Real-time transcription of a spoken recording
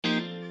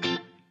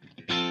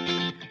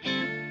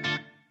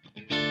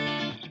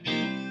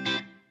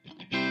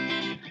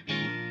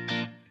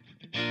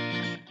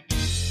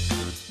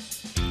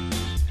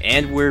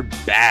And we're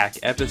back,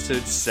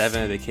 episode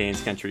 7 of the Canes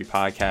Country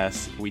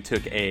podcast. We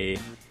took a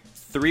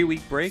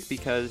 3-week break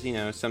because,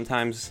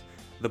 sometimes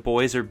the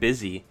boys are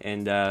busy,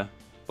 and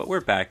but we're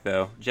back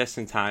though, just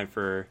in time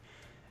for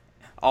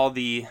all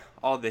the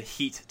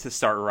heat to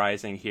start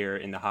rising here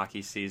in the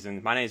hockey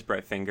season. My name is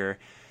Brett Finger,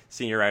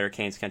 senior writer at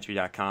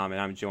CanesCountry.com,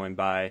 and I'm joined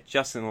by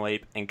Justin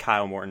Lape and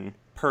Kyle Morton,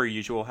 per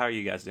usual. How are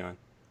you guys doing?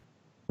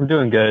 I'm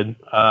doing good.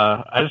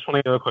 I just want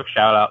to give a quick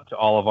shout out to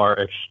all of our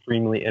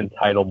extremely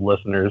entitled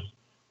listeners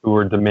who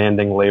were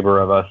demanding labor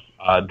of us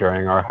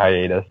during our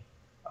hiatus.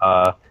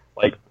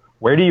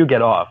 Where do you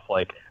get off?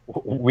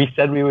 We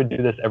said we would do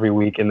this every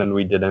week and then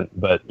we didn't,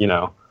 but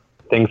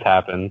things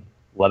happen.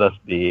 Let us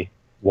be.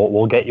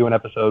 We'll get you an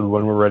episode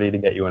when we're ready to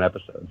get you an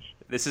episode.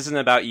 This isn't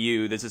about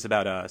you. This is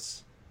about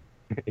us.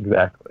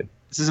 Exactly.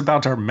 This is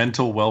about our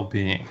mental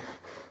well-being.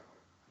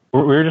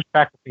 We're just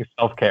practicing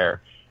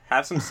self-care.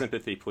 Have some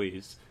sympathy,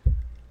 please.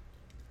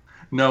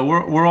 No,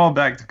 we're all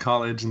back to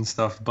college and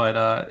stuff,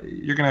 but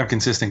you're going to have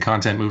consistent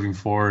content moving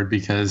forward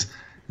because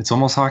it's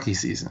almost hockey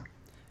season.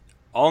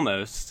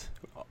 Almost.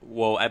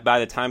 Well, by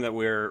the time that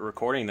we're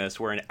recording this,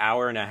 we're an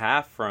hour and a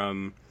half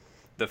from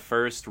the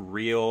first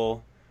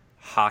real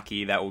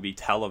hockey that will be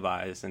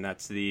televised, and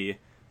that's the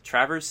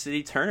Traverse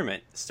City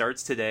Tournament.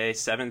 Starts today,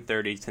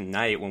 7:30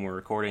 tonight when we're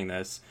recording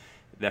this.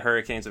 The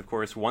Hurricanes, of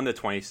course, won the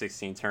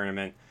 2016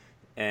 tournament,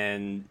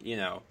 and,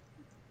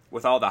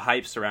 with all the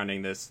hype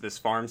surrounding this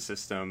farm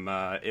system,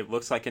 it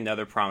looks like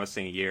another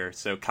promising year.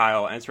 So,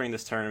 Kyle, entering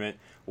this tournament,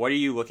 what are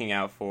you looking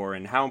out for,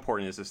 and how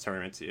important is this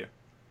tournament to you?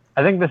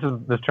 I think this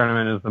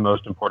tournament is the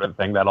most important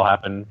thing that'll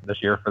happen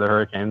this year for the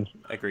Hurricanes.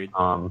 Agreed.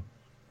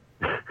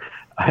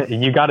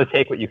 You got to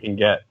take what you can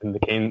get, and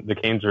the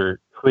Canes are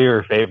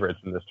clear favorites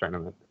in this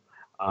tournament.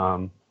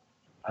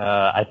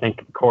 I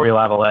think Corey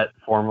Lavalette,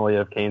 formerly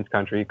of Canes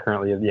Country,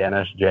 currently of the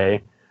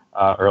NSJ,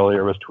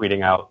 earlier was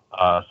tweeting out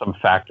some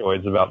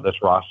factoids about this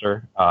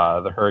roster.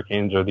 The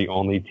Hurricanes are the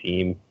only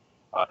team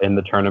in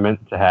the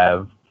tournament to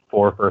have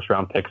 4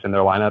 first-round picks in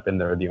their lineup,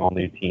 and they're the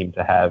only team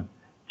to have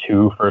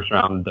 2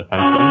 first-round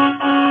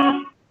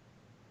defensemen.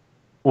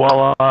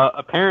 Well,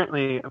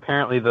 apparently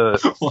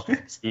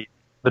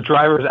the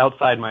drivers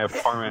outside my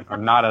apartment are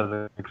not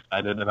as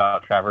excited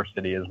about Traverse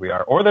City as we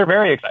are, or they're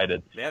very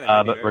excited.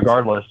 Yeah, but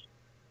regardless,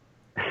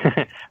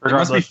 They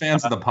must be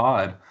fans of the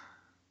pod.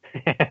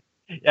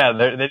 Yeah,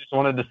 they just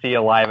wanted to see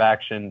a live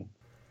action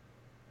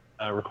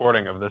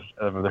recording of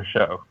their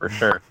show for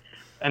sure.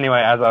 Anyway,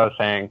 as I was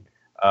saying,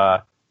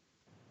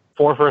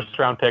 4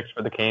 first-round picks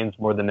for the Canes,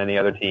 more than any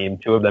other team.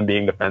 2 of them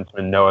being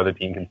defensemen. No other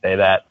team can say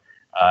that.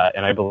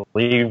 And I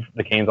believe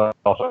the Canes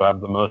also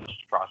have the most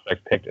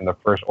prospects picked in the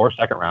first or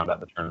second round at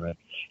the tournament.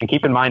 And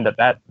keep in mind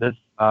that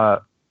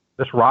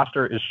this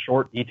roster is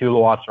short Eetu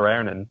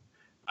Luostarinen.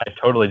 I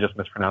totally just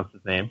mispronounced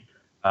his name.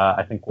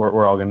 I think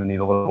we're all going to need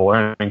a little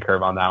learning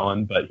curve on that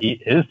one, but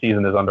his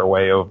season is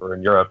underway over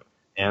in Europe,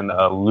 and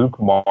Luke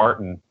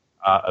Martin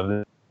of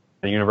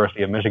the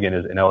University of Michigan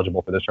is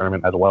ineligible for this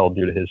tournament as well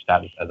due to his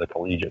status as a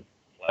collegiate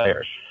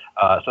player.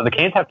 So the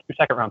Canes have 2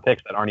 second-round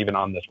picks that aren't even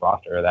on this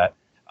roster that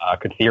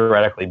could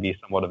theoretically be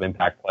somewhat of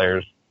impact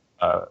players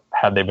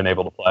had they been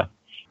able to play.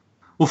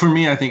 Well, for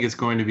me, I think it's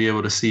going to be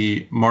able to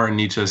see Martin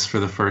Necas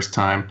for the first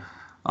time.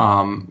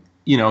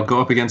 Go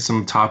up against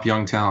some top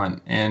young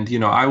talent. And,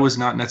 I was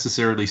not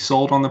necessarily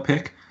sold on the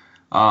pick,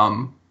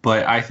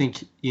 but I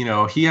think,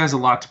 he has a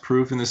lot to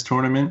prove in this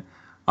tournament.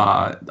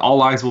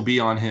 All eyes will be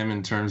on him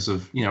in terms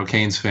of,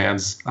 Canes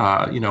fans,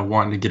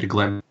 wanting to get a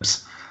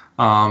glimpse.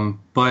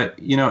 But,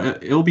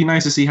 it'll be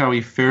nice to see how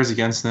he fares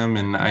against them.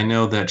 And I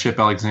know that Chip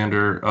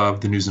Alexander of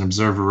the News and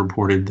Observer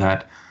reported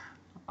that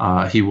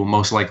he will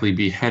most likely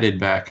be headed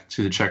back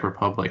to the Czech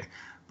Republic.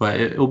 But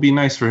it'll be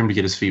nice for him to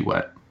get his feet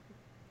wet.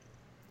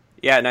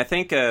 Yeah, and I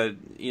think,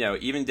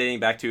 even dating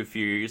back to a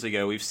few years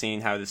ago, we've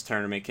seen how this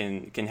tournament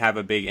can have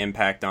a big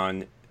impact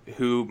on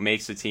who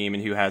makes the team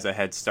and who has a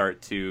head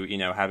start to,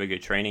 have a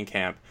good training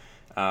camp.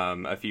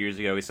 A few years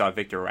ago, we saw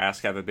Victor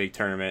Rask have a big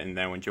tournament, and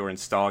then when Jordan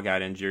Staal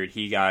got injured,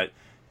 he got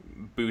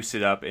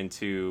boosted up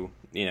into,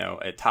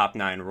 a top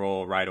 9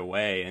 role right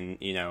away. And,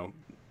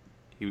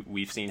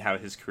 we've seen how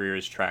his career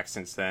has tracked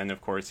since then.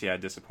 Of course, he had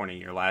a disappointing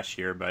year last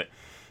year, but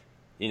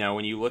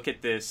when you look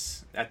at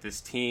this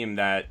team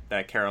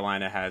that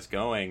Carolina has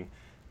going,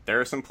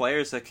 there are some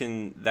players that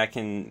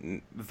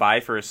can vie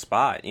for a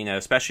spot.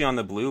 Especially on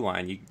the blue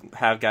line, you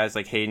have guys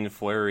like Hayden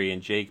Fleury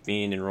and Jake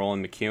Bean and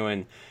Roland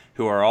McEwen,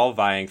 who are all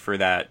vying for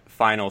that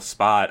final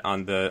spot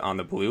on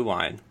the blue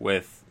line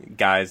with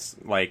guys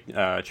like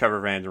Trevor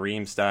Van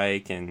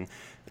Riemsdyk and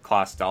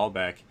Klaas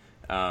Dahlbeck.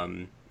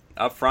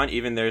 Up front,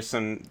 even there's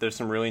some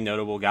really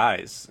notable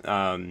guys.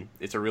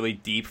 It's a really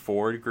deep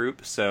forward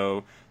group,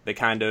 so the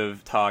kind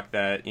of talk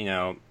that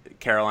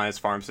Carolina's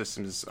farm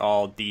system is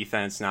all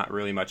defense, not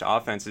really much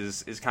offense,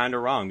 is kind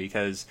of wrong,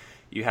 because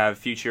you have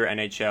future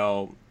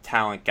NHL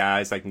talent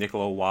guys like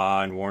Nicola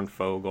Waugh and Warren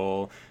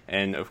Fogle,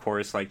 and of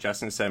course, like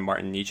Justin said,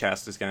 Martin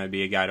Necas is going to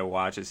be a guy to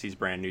watch as he's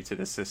brand new to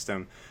the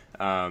system.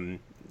 Yanni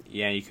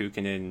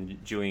Kukkonen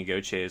and Julian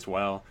Gauthier as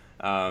well.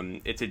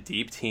 It's a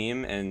deep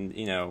team, and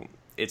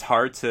it's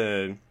hard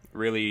to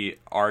really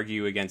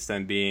argue against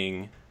them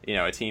being,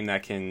 a team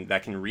that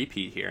can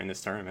repeat here in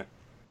this tournament.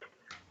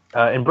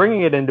 And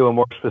bringing it into a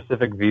more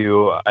specific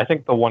view, I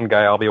think the one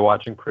guy I'll be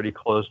watching pretty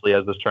closely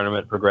as this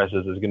tournament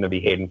progresses is going to be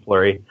Hayden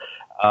Fleury.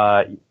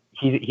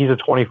 He's a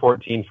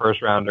 2014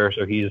 first rounder,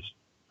 so he's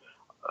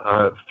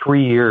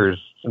 3 years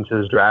since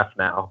his draft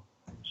now.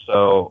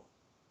 So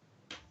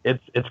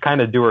it's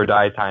kind of do or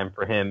die time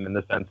for him in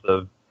the sense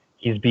of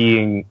he's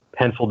being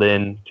penciled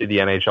in to the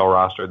NHL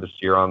roster this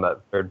year on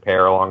that third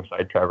pair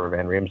alongside Trevor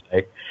Van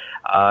Riemsdyk.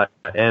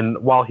 And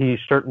while he's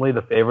certainly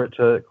the favorite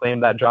to claim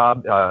that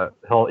job,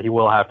 he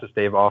will have to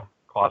stave off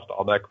Klaus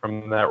Dahlbeck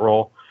from that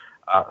role.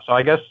 So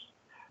I guess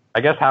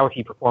how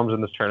he performs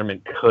in this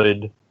tournament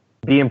could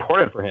be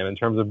important for him in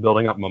terms of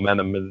building up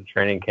momentum in the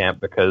training camp,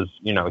 because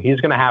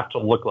he's going to have to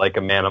look like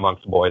a man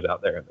amongst boys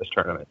out there in this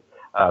tournament,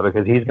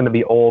 because he's going to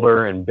be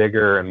older and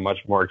bigger and much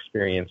more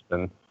experienced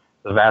than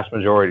the vast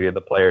majority of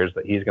the players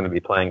that he's going to be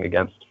playing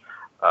against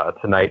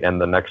tonight and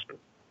the next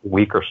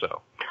week or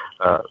so.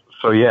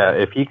 So yeah,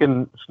 if he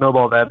can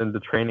snowball that into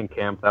training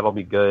camp, that'll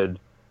be good,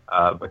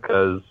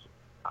 because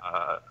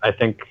I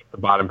think the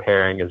bottom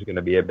pairing is going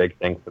to be a big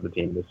thing for the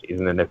team this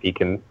season, and if he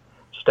can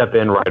step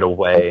in right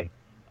away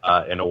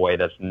in a way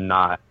that's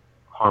not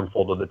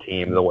harmful to the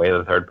team the way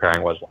the third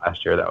pairing was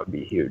last year, that would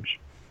be huge.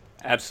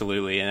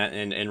 Absolutely,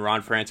 and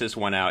Ron Francis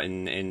went out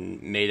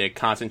and made a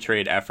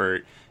concentrated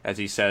effort, as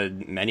he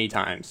said many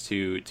times,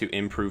 to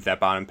improve that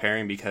bottom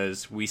pairing,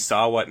 because we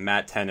saw what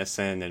Matt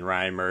Tennyson and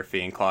Ryan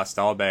Murphy and Klaus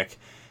Dahlbeck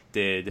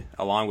did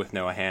along with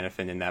Noah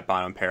Hannafin in that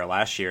bottom pair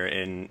last year,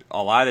 and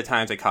a lot of the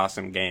times it cost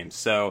them games.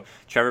 So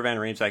Trevor Van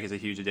Riemsdyk is a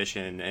huge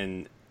addition,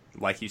 and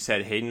like you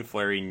said, Hayden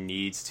Fleury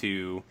needs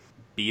to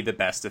be the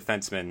best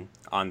defenseman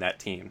on that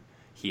team.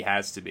 He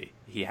has to be.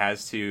 He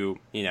has to,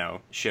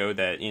 show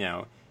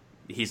that,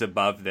 he's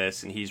above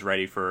this and he's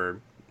ready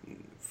for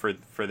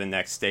the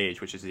next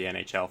stage, which is the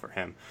NHL for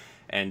him.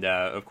 And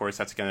of course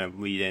that's going to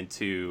lead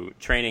into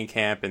training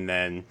camp and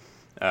then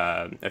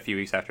a few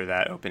weeks after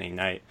that, opening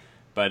night.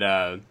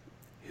 But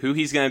who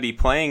he's going to be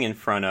playing in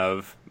front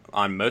of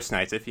on most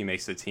nights if he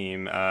makes the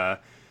team,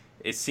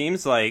 it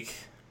seems like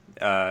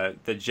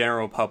the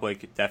general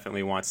public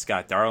definitely wants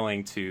Scott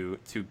Darling to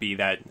be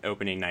that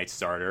opening night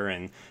starter,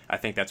 and I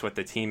think that's what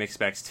the team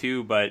expects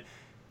too. But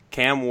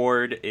Cam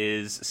Ward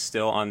is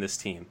still on this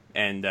team,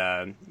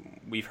 and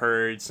we've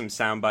heard some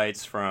sound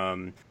bites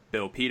from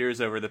Bill Peters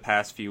over the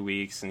past few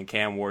weeks, and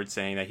Cam Ward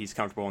saying that he's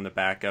comfortable in the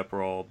backup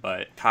role.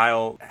 But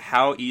Kyle,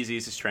 how easy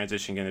is this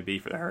transition going to be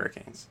for the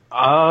Hurricanes?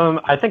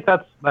 I think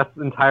that's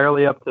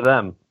entirely up to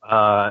them.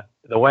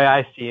 The way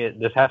I see it,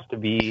 this has to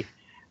be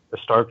a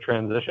stark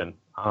transition.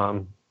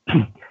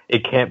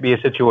 It can't be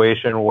a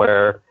situation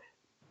where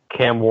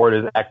Cam Ward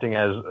is acting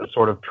as a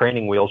sort of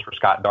training wheels for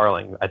Scott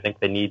Darling. I think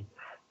they need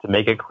to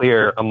make it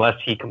clear, unless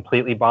he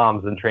completely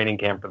bombs in training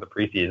camp for the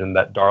preseason,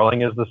 that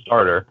Darling is the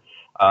starter,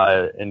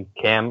 and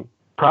Cam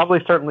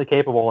probably certainly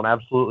capable and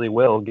absolutely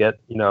will get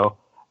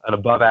an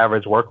above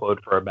average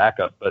workload for a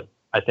backup. But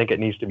I think it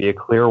needs to be a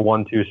clear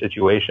 1-2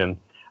 situation,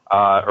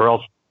 or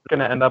else we're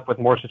going to end up with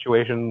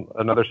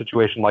another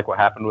situation like what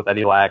happened with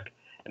Eddie Lack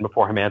and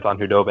before him Anton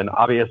Khudobin.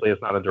 Obviously,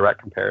 it's not a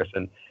direct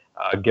comparison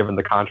given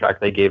the contract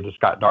they gave to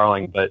Scott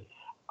Darling, but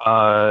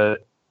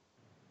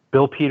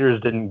Bill Peters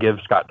didn't give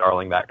Scott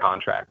Darling that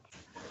contract.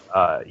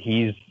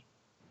 He's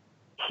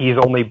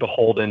only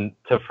beholden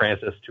to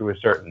Francis to a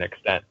certain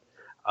extent.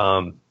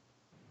 So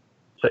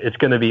it's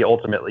going to be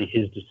ultimately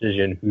his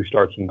decision who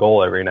starts in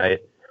goal every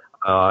night.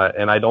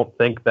 And I don't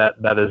think that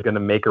is going to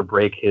make or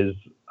break his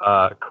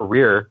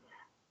career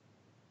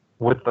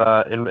with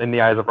in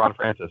the eyes of Ron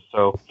Francis.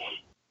 So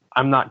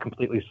I'm not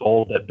completely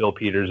sold that Bill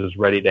Peters is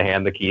ready to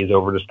hand the keys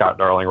over to Scott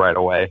Darling right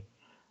away.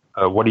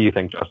 What do you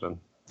think, Justin?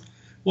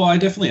 Well, I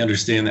definitely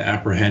understand the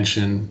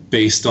apprehension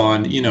based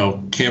on,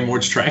 Cam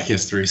Ward's track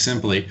history,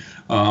 simply.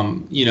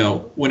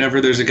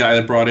 Whenever there's a guy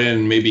that brought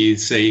in, maybe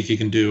say he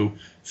can do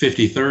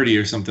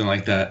 50-30 or something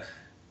like that,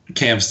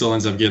 Cam still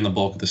ends up getting the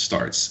bulk of the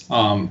starts.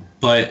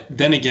 But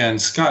then again,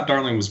 Scott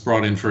Darling was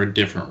brought in for a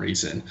different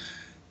reason.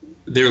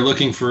 They're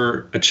looking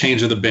for a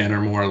change of the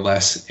banner, more or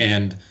less,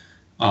 and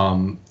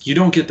you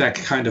don't get that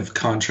kind of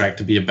contract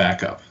to be a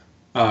backup.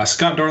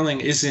 Scott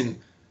Darling isn't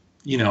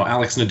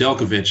Alex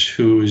Nedeljkovic,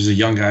 who is a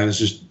young guy that's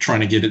just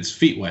trying to get his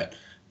feet wet.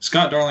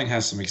 Scott Darling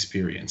has some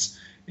experience,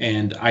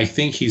 and I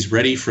think he's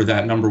ready for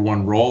that number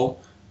one role.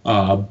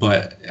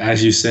 But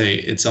as you say,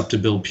 it's up to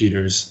Bill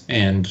Peters,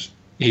 and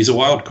he's a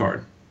wild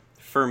card.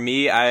 For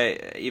me,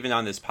 even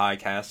on this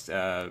podcast,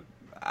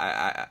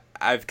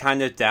 I've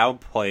kind of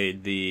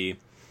downplayed the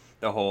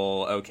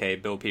whole, okay,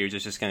 Bill Peters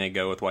is just going to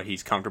go with what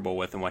he's comfortable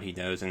with and what he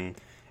knows in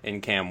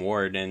Cam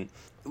Ward. And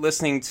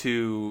listening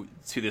to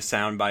the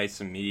sound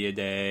bites of Media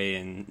Day,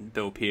 and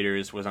Bill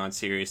Peters was on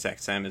Sirius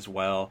XM as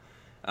well,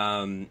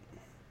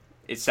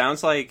 it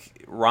sounds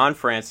like Ron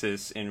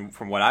Francis, and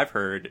from what I've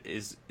heard,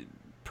 is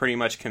pretty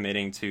much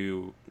committing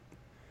to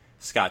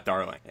Scott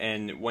Darling.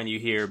 And when you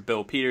hear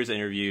Bill Peters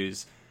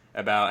interviews,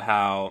 about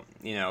how,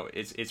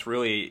 it's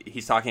really,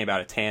 he's talking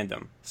about a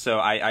tandem. So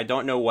I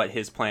don't know what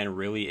his plan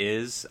really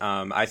is.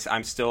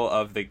 I'm still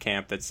of the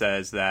camp that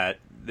says that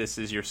this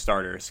is your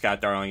starter. Scott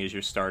Darling is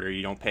your starter.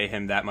 You don't pay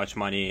him that much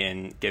money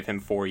and give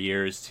him 4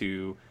 years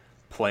to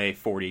play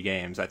 40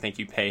 games. I think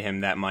you pay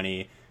him that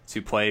money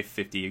to play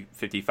 50,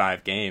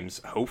 55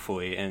 games,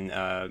 hopefully. And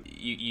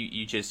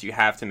you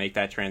have to make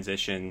that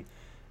transition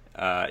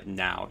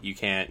now. You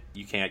can't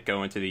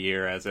go into the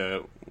year as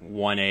a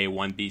 1A,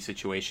 1B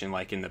situation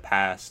like in the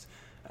past.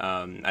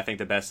 I think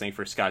the best thing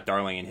for Scott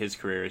Darling in his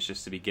career is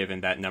just to be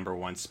given that number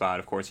one spot.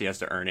 Of course, he has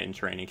to earn it in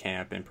training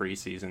camp and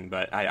preseason,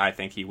 but I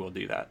think he will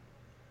do that.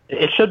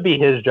 It should be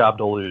his job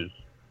to lose.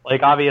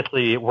 Like,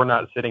 obviously, we're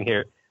not sitting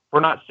here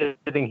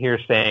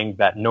saying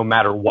that no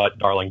matter what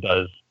Darling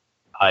does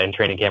in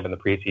training camp in the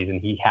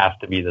preseason, he has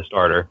to be the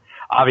starter.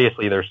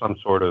 Obviously, there's some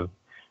sort of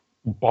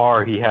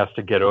bar he has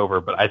to get over,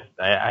 but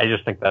I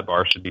just think that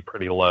bar should be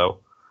pretty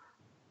low,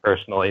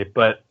 personally.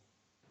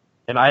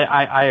 And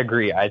I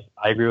agree. I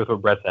agree with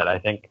what Brett said. I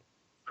think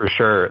for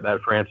sure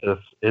that Francis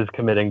is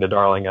committing to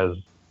Darling as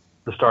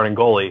the starting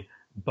goalie,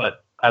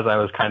 but as I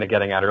was kind of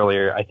getting at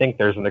earlier, I think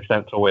there's an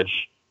extent to which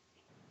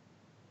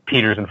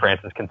Peters and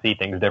Francis can see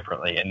things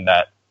differently, in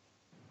that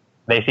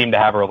they seem to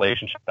have a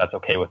relationship that's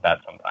okay with that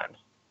sometimes,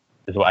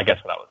 is what I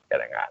guess what I was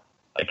getting at.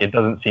 Like, it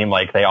doesn't seem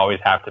like they always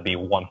have to be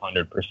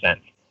 100%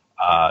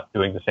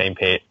 doing the same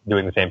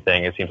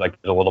thing. It seems like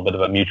there's a little bit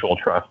of a mutual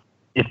trust.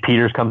 If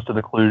Peters comes to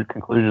the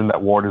conclusion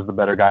that Ward is the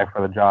better guy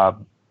for the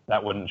job,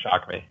 that wouldn't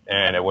shock me.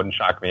 And it wouldn't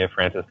shock me if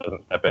Francis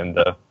doesn't step in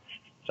to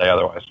say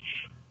otherwise.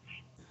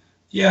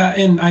 Yeah,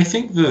 and I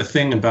think the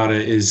thing about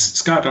it is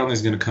Scott Darling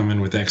is going to come in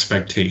with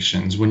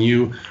expectations. When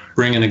you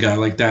bring in a guy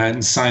like that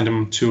and sign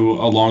him to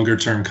a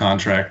longer-term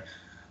contract,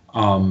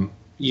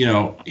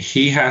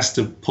 he has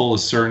to pull a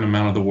certain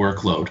amount of the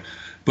workload.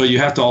 But you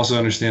have to also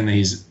understand that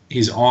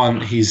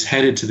he's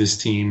headed to this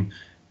team,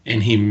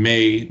 and he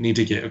may need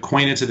to get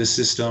acquainted to the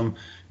system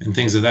and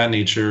things of that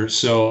nature.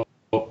 So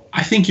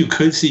I think you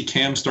could see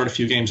Cam start a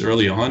few games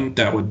early on.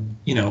 That would,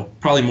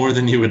 probably more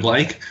than you would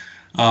like.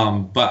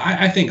 But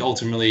I think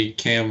ultimately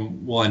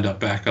Cam will end up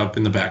back up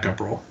in the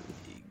backup role.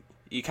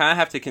 You kind of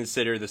have to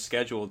consider the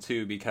schedule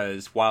too,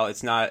 because while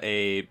it's not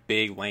a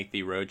big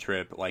lengthy road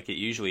trip like it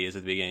usually is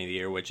at the beginning of the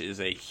year, which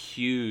is a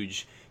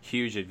huge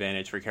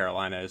advantage for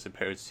Carolina as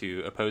opposed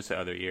to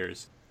other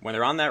years, when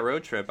they're on that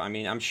road trip, I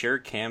mean, I'm sure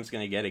Cam's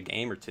going to get a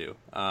game or two,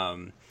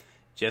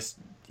 just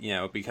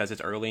because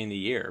it's early in the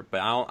year.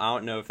 But I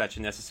don't know if that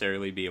should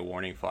necessarily be a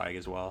warning flag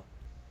as well.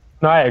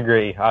 No, I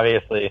agree.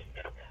 Obviously,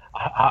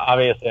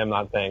 I'm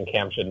not saying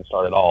Cam shouldn't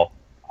start at all.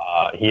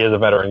 He is a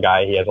veteran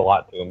guy. He has a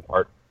lot to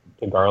impart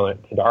to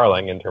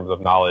Darling in terms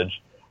of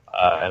knowledge.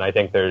 And I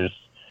think there's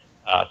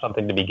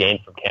something to be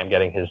gained from Cam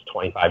getting his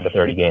 25 to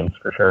 30 games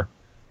for sure.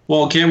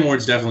 Well, Cam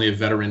Ward's definitely a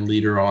veteran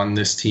leader on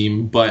this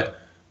team, but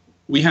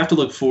we have to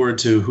look forward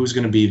to who's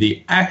going to be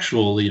the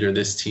actual leader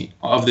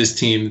of this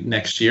team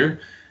next year.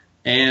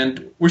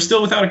 And we're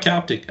still without a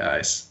captain,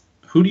 guys.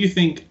 Who do you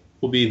think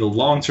will be the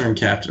long-term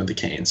captain of the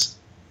Canes?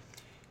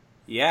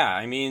 Yeah,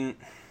 I mean,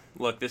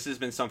 look, this has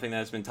been something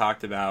that's been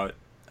talked about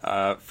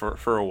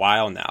for a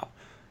while now,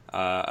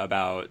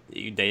 about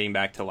dating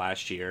back to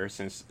last year,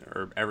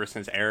 ever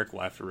since Eric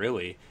left,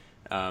 really,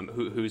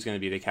 who's going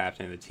to be the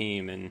captain of the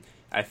team. And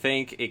I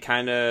think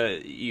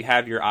you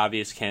have your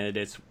obvious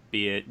candidates,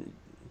 be it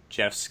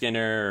Jeff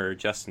Skinner or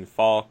Justin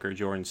Falk or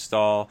Jordan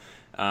Staal.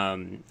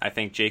 I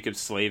think Jacob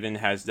Slavin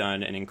has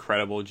done an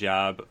incredible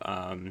job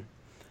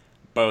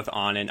both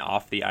on and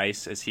off the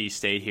ice, as he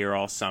stayed here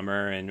all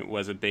summer and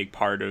was a big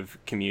part of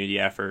community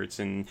efforts.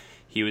 And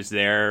he was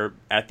there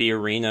at the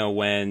arena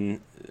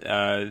when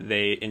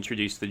they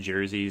introduced the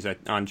jerseys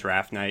on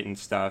draft night and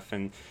stuff.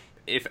 And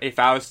if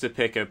I was to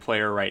pick a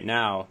player right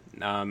now,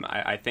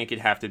 I think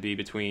it'd have to be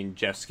between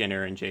Jeff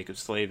Skinner and Jacob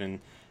Slavin.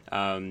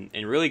 And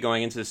really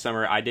going into the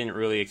summer, I didn't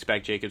really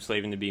expect Jacob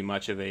Slavin to be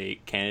much of a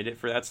candidate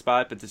for that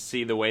spot, but to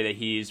see the way that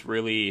he's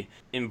really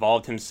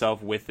involved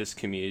himself with this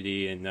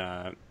community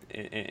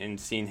and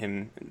seeing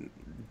him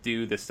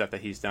do the stuff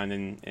that he's done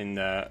in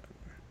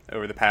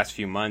over the past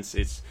few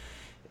months,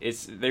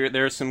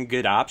 there are some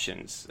good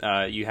options.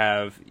 You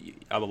have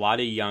a lot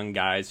of young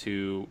guys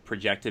who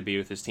project to be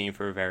with this team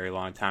for a very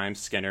long time.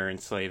 Skinner and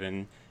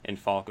Slavin and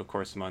Falk, of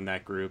course, among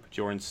that group.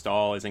 Jordan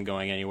Staal isn't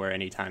going anywhere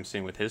anytime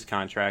soon with his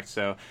contract.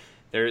 So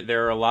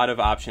there are a lot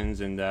of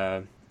options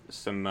and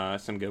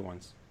some good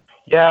ones.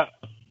 Yeah,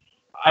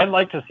 I'd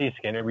like to see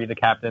Skinner be the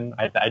captain.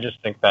 I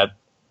just think that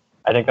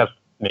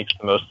makes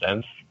the most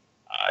sense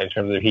in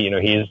terms of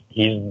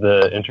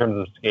in terms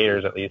of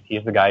skaters at least,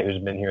 he's the guy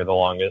who's been here the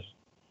longest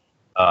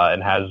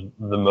and has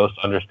the most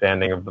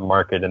understanding of the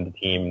market and the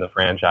team, the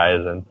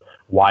franchise, and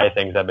why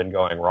things have been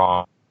going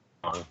wrong.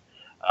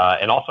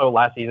 And also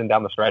last season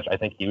down the stretch, I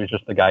think he was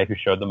just the guy who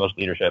showed the most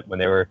leadership when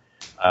they were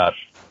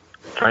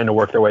trying to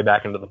work their way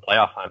back into the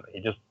playoff hunt. He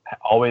just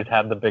always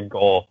had the big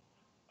goal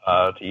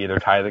to either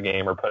tie the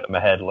game or put them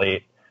ahead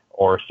late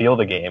or seal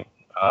the game.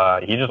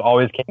 He just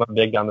always came up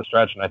big down the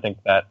stretch, and I think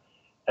that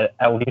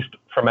at least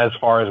from as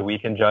far as we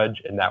can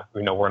judge, in that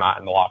we're not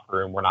in the locker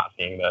room, we're not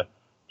seeing the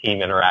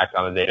team interact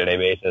on a day-to-day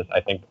basis.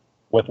 I think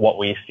with what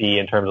we see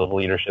in terms of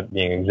leadership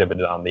being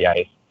exhibited on the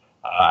ice,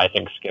 I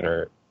think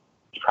Skinner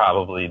is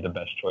probably the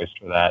best choice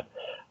for that.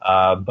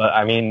 But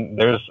I mean,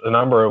 there's a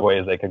number of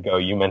ways they could go.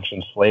 You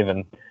mentioned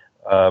Slavin,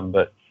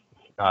 but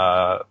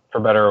for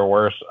better or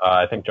worse,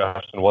 I think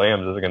Justin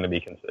Williams is going to be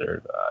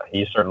considered.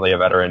 He's certainly a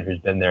veteran who's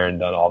been there and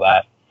done all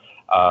that.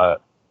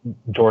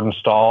 Jordan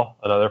Staal,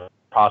 another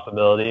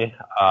possibility.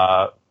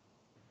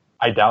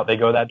 I doubt they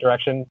go that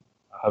direction,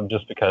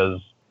 just because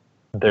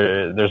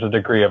there's a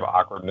degree of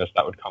awkwardness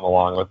that would come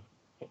along with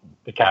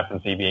the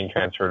captaincy being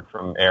transferred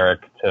from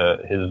Eric to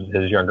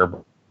his younger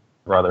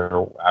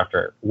brother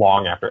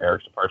long after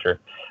Eric's departure.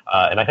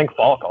 And I think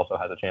Falk also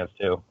has a chance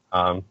too.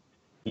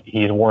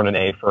 He's worn an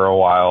A for a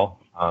while.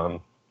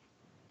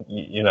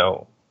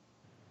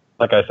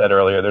 Like I said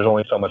earlier, there's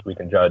only so much we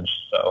can judge.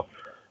 So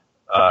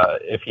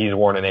if he's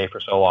worn an A for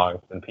so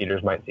long, then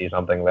Peters might see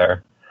something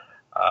there.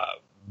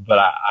 But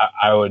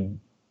I would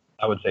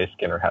say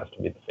Skinner has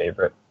to be the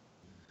favorite.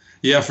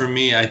 Yeah, for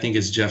me, I think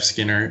it's Jeff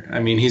Skinner. I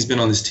mean, he's been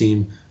on this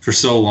team for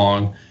so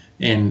long,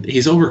 and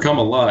he's overcome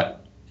a lot.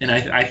 And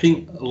I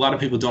think a lot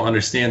of people don't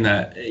understand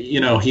that.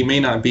 He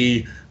may not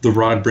be the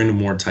Rod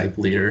Brindamore type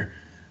leader,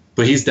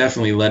 but he's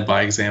definitely led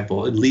by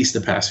example, at least the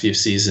past few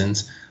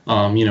seasons.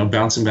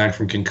 Bouncing back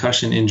from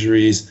concussion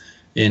injuries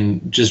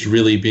and just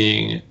really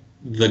being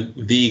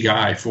the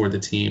guy for the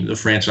team, the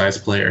franchise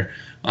player.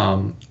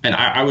 And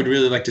I would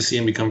really like to see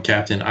him become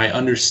captain. I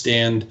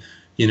understand,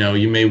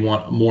 you may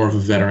want more of a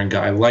veteran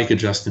guy like a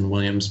Justin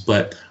Williams,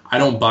 but I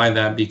don't buy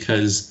that,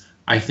 because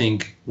I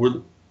think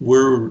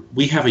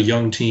we have a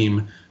young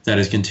team that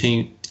is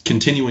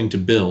continuing to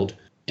build,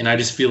 and I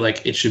just feel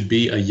like it should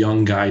be a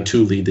young guy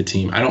to lead the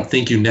team. I don't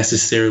think you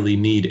necessarily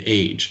need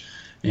age.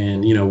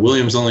 And,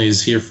 Williams only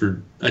is here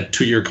for a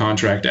 2-year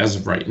contract as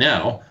of right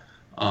now.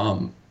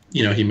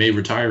 He may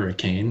retire at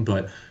Kane,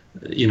 but,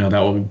 that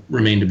will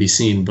remain to be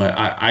seen. But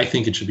I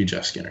think it should be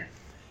Jeff Skinner.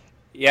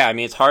 Yeah, I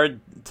mean, it's hard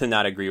to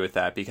not agree with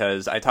that,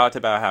 because I talked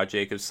about how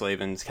Jacob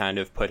Slavin's kind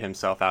of put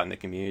himself out in the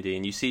community,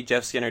 and you see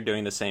Jeff Skinner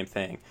doing the same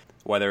thing,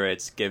 whether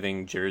it's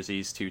giving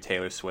jerseys to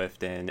Taylor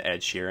Swift and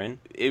Ed Sheeran.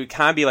 It would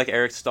kind of be like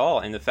Eric Staal,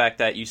 and the fact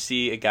that you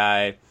see a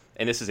guy,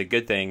 and this is a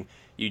good thing,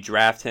 you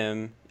draft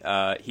him,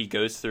 he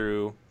goes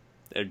through,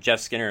 Jeff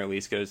Skinner at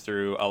least goes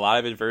through a lot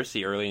of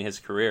adversity early in his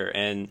career,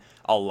 and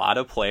a lot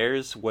of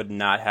players would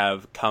not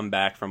have come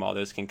back from all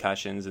those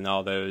concussions and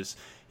all those,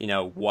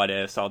 what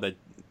ifs, all the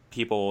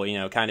people,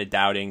 kind of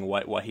doubting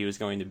what he was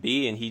going to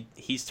be, and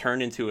he's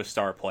turned into a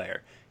star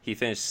player. He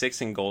finished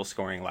 6th in goal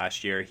scoring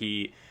last year.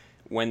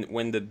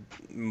 When the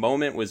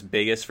moment was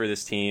biggest for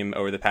this team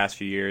over the past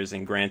few years,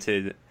 and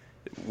granted,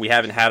 we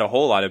haven't had a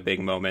whole lot of big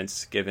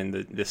moments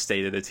given the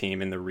state of the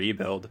team and the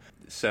rebuild.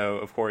 So,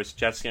 of course,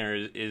 Jeff Skinner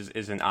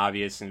is an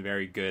obvious and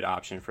very good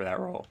option for that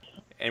role.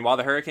 And while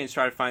the Hurricanes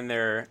try to find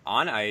their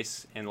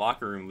on-ice and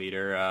locker room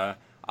leader,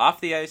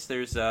 off the ice,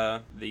 there's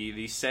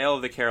the sale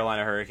of the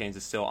Carolina Hurricanes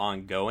is still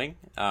ongoing.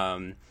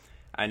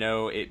 I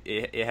know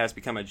it has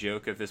become a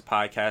joke of this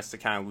podcast to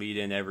kind of lead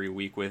in every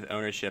week with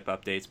ownership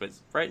updates, but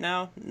right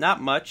now,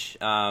 not much.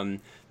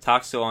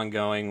 Talk's still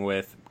ongoing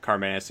with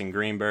Carmanis and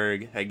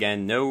Greenberg.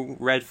 Again, no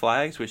red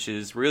flags, which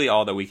is really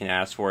all that we can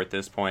ask for at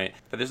this point.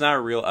 But there's not a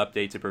real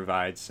update to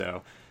provide,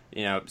 so,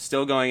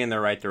 still going in the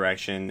right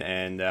direction,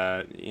 and,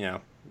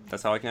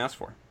 that's all I can ask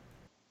for.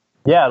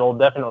 Yeah, it'll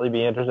definitely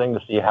be interesting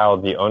to see how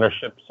the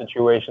ownership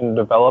situation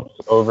develops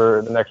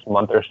over the next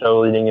month or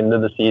so leading into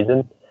the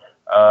season.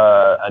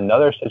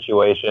 Another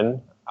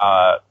situation,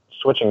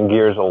 switching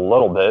gears a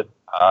little bit,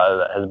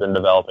 that has been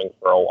developing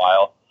for a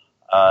while,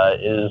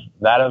 is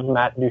that of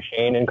Matt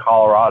Duchene in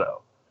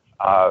Colorado.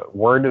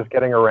 Word is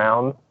getting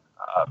around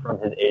from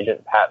his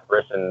agent, Pat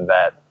Brisson,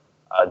 that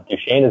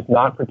Duchene is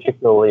not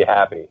particularly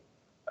happy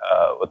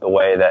with the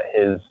way that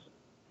his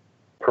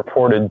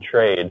purported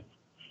trade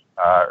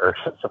or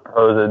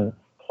supposed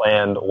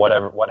planned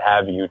what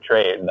have you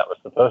trade that was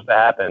supposed to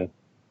happen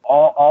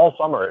all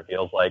summer, it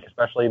feels like,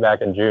 especially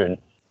back in June,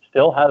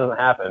 still hasn't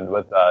happened,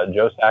 with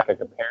Joe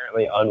Sakic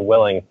apparently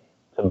unwilling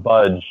to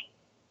budge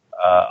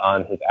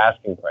on his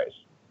asking price.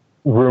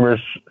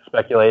 Rumors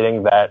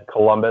speculating that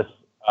Columbus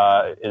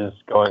is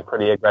going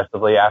pretty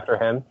aggressively after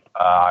him,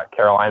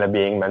 Carolina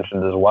being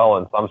mentioned as well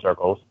in some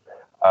circles.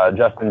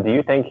 Justin, do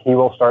you think he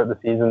will start the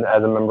season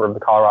as a member of the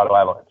Colorado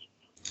Avalanche?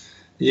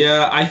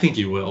 Yeah, I think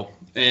he will.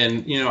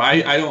 And,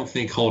 I don't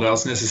think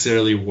holdouts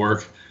necessarily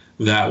work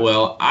that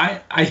well.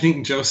 I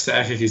think Joe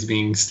Sakic is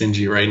being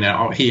stingy right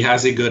now. He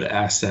has a good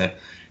asset.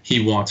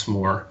 He wants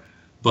more.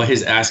 But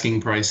his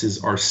asking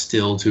prices are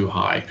still too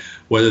high.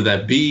 Whether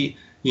that be,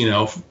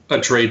 a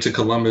trade to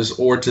Columbus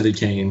or to the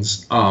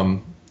Canes,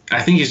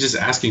 I think he's just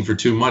asking for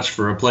too much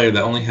for a player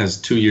that only has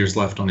 2 years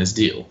left on his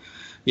deal.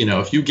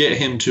 If you get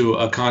him to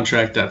a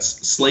contract that's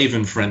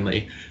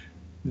Slavin-friendly,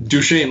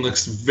 Duchene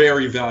looks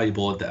very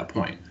valuable at that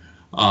point.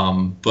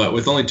 But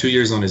with only 2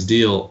 years on his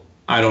deal,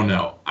 I don't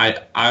know.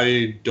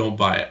 I don't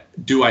buy it.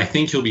 Do I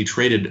think he'll be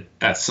traded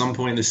at some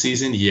point in the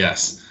season?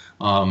 Yes.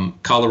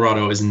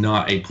 Colorado is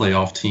not a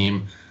playoff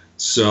team.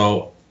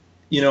 So,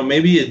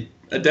 maybe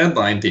a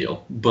deadline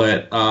deal.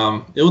 But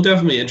it will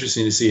definitely be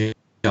interesting to see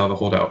how the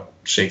holdout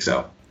shakes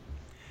out.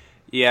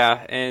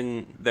 Yeah,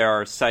 and there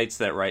are sites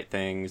that write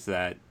things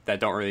that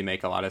don't really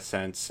make a lot of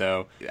sense.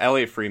 So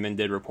Elliot Freeman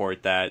did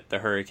report that the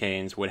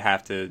Hurricanes would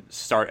have to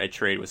start a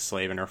trade with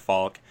Slavin or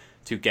Falk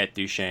to get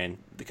Duchene,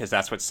 because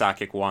that's what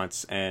Sakic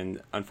wants.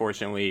 And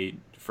unfortunately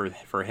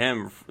for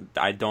him,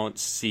 I don't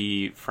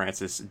see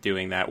Francis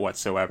doing that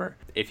whatsoever.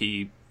 If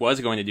he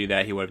was going to do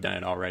that, he would have done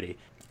it already.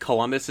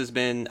 Columbus has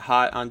been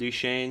hot on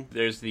Duchene.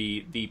 There's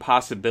the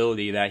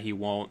possibility that he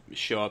won't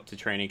show up to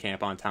training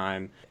camp on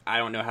time. I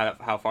don't know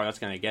how far that's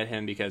going to get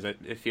him, because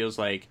it feels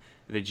like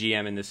the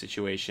GM in this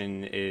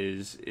situation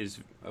is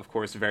of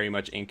course very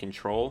much in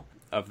control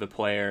of the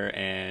player,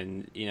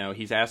 and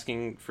he's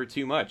asking for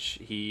too much.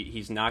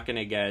 He's not going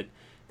to get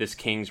this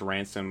king's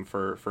ransom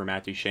for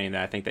Matt Duchene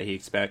that I think that he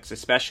expects,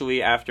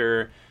 especially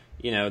after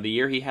the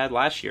year he had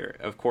last year.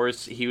 Of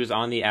course, he was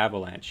on the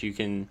Avalanche. You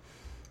can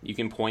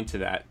point to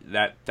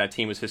that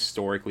team was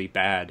historically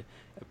bad,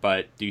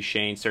 but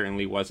Duchene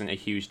certainly wasn't a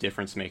huge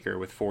difference maker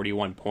with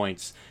 41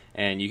 points,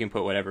 and you can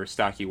put whatever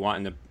stock you want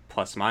in the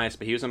plus minus,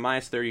 but he was a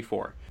minus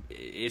 34.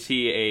 Is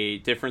he a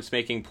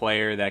difference-making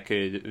player that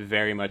could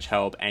very much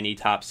help any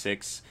top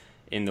six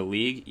in the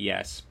league?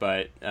 Yes,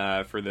 but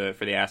for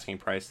the asking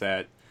price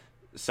that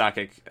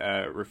Sakic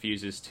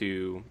refuses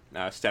to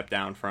step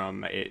down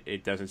from,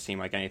 it doesn't seem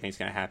like anything's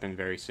going to happen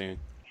very soon.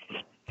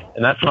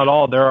 And that's not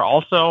all. There are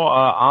also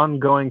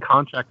ongoing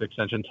contract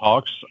extension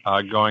talks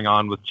going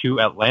on with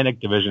two Atlantic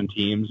Division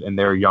teams and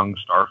their young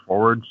star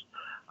forwards.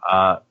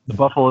 The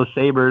Buffalo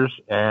Sabres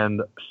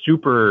and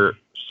super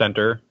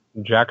center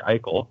Jack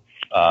Eichel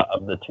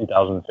of the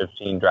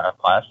 2015 draft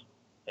class,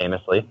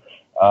 famously.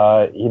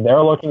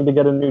 They're looking to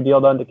get a new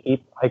deal done to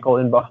keep Eichel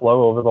in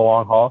Buffalo over the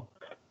long haul.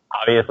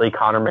 Obviously,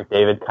 Connor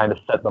McDavid kind of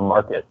set the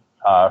market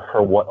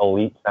for what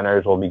elite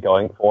centers will be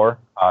going for.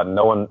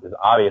 No one is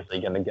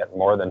obviously going to get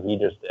more than he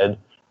just did,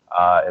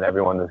 and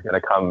everyone is going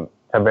to come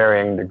to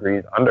varying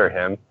degrees under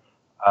him.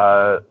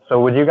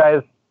 So would you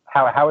guys,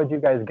 how would you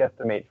guys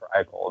guesstimate for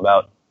Eichel?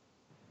 About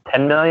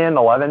 10 million,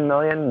 11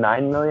 million,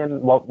 9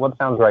 million? What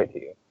sounds right to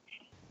you?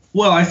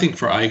 Well, I think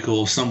for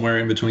Eichel, somewhere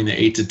in between the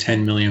 8 to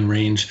 10 million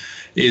range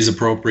is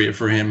appropriate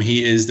for him.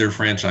 He is their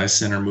franchise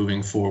center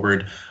moving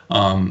forward.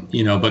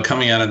 But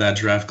coming out of that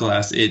draft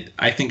class,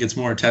 I think it's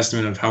more a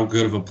testament of how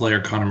good of a player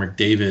Connor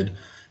McDavid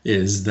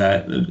is,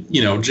 that,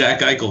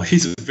 Jack Eichel,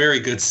 he's a very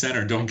good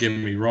center, don't get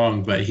me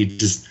wrong, but he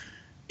just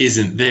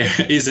isn't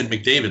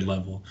McDavid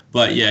level.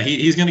 But yeah,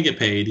 he's going to get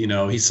paid.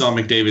 He saw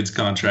McDavid's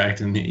contract,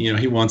 and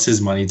he wants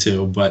his money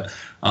too. But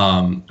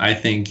I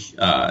think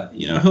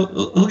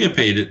he'll get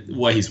paid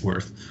what he's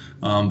worth.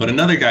 But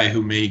another guy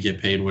who may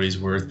get paid what he's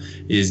worth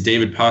is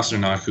David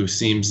Pastrnak, who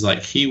seems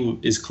like he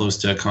is close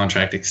to a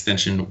contract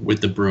extension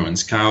with the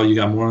Bruins. Kyle, you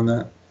got more on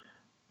that?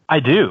 I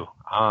do.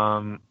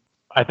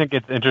 I think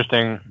it's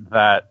interesting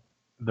that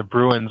the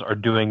Bruins are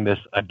doing this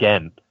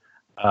again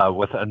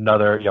with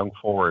another young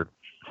forward.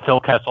 Phil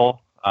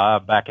Kessel,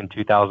 back in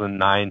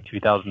 2009,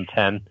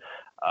 2010,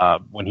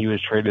 when he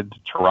was traded to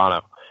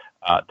Toronto.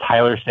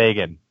 Tyler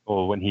Seguin,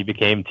 when he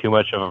became too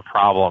much of a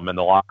problem in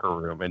the locker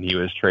room and he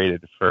was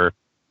traded for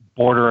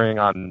bordering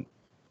on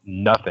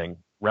nothing,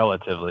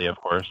 relatively, of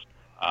course,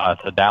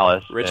 to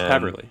Dallas. Rich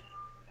Peverley.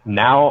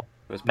 Now,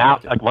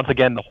 once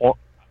again,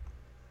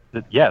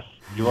 yes,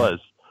 he was.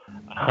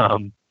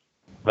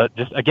 But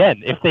just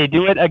again, if they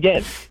do it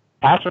again,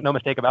 Patrick, no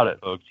mistake about it,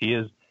 folks. He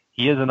is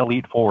an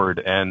elite forward,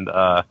 and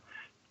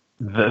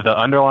the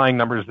underlying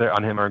numbers there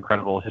on him are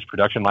incredible. His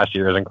production last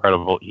year is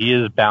incredible. He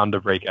is bound to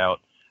break out.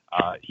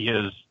 He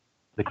is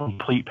the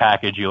complete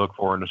package you look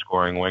for in a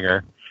scoring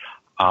winger.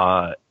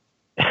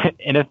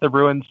 And if the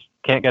Bruins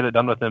can't get it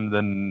done with him,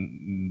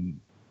 then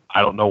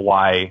I don't know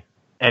why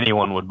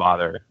anyone would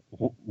bother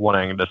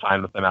wanting to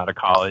sign with them out of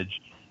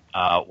college,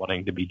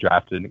 wanting to be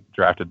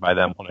drafted by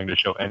them, wanting to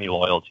show any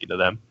loyalty to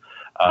them.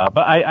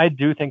 But I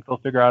do think they'll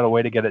figure out a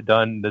way to get it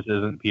done. This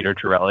isn't Peter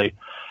Chiarelli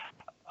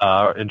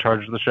in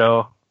charge of the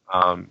show.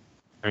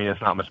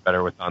 It's not much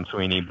better with Don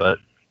Sweeney, but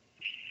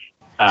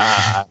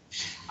I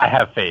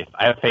have faith.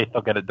 I have faith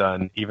they'll get it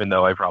done, even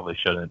though I probably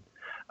shouldn't.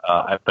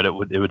 But it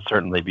would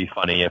certainly be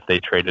funny if they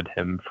traded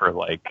him for,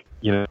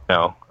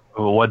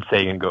 what'd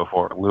Sagan go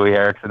for? Louis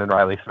Eriksson and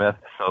Riley Smith.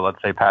 So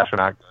let's say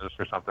Pastrnak goes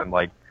for something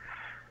like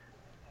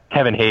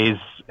Kevin Hayes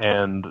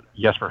and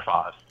Jesper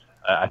Fast.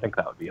 I think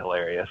that would be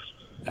hilarious.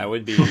 That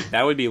would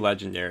be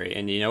legendary.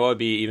 And you know what would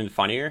be even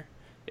funnier?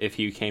 If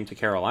he came to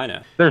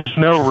Carolina. There's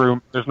no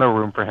room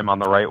for him on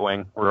the right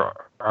wing. We're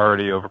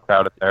already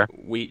overcrowded there.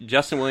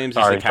 Justin Williams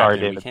is the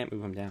captain. We can't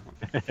move him down.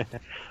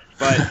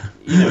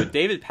 But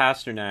David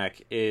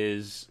Pastrnak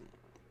is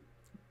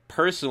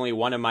personally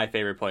one of my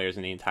favorite players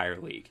in the entire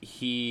league.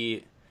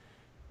 He's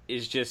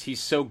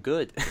so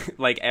good.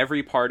 Like,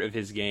 every part of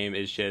his game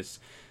is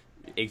just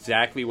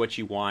exactly what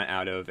you want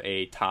out of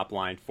a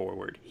top-line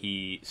forward.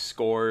 He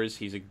scores,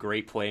 he's a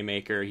great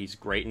playmaker, he's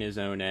great in his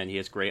own end, he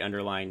has great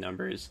underlying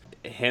numbers.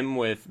 Him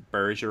with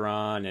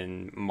Bergeron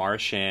and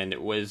Marchand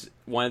was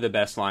one of the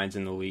best lines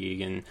in the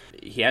league, and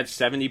he had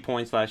 70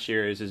 points last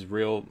year as his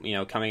real,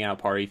 coming out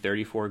party,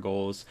 34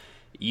 goals.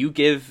 You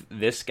give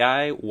this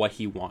guy what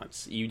he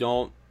wants. You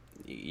don't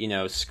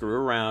screw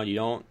around. You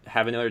don't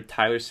have another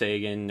Tyler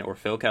Seguin or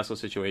Phil Kessel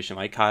situation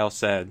like Kyle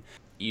said.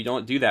 You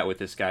don't do that with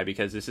this guy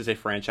because this is a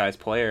franchise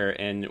player.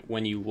 And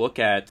when you look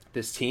at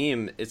this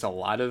team, it's a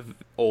lot of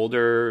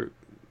older,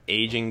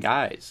 aging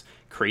guys.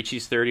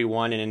 Krejci's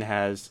 31 and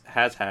has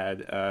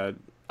had a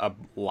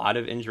lot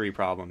of injury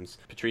problems.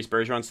 Patrice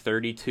Bergeron's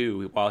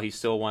 32. While he's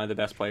still one of the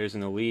best players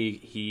in the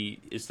league, he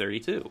is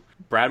 32.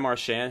 Brad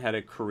Marchand had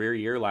a career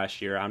year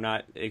last year. I'm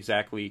not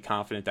exactly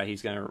confident that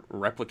he's going to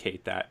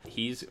replicate that.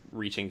 He's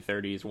reaching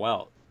 30 as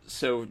well.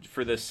 So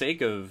for the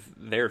sake of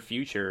their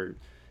future,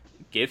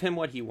 give him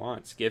what he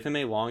wants. Give him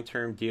a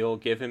long-term deal.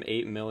 Give him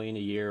 $8 million a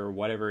year or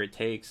whatever it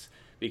takes,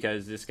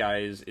 because this guy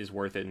is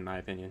worth it, in my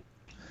opinion.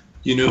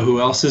 You know who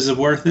else is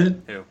worth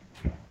it? Who?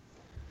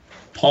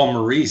 Paul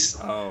Maurice.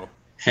 Oh.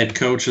 Head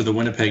coach of the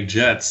Winnipeg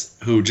Jets,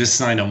 who just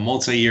signed a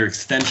multi-year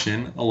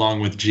extension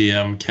along with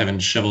GM Kevin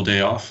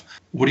Cheveldayoff.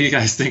 What do you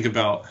guys think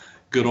about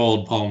good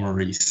old Paul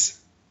Maurice?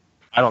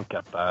 I don't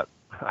get that.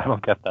 I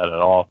don't get that at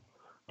all.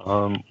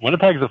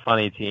 Winnipeg's a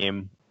funny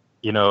team.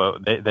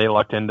 They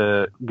lucked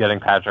into getting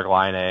Patrick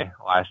Laine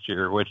last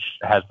year, which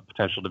has the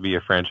potential to be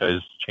a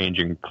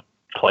franchise-changing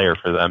player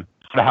for them.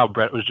 How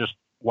Brett was just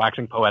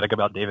waxing poetic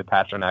about David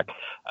Pastrnak.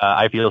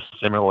 I feel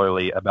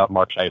similarly about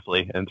Mark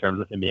Scheifele in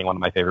terms of him being one of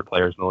my favorite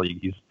players in the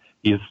league.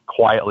 He's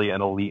quietly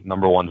an elite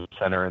number one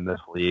center in this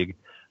league.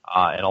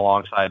 And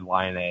alongside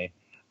Laine,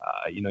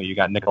 you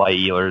got Nikolai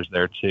Ehlers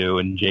there too,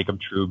 and Jacob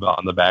Trouba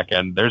on the back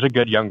end. There's a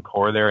good young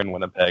core there in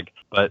Winnipeg,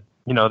 but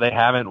they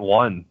haven't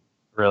won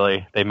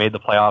really. They made the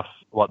playoffs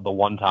the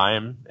one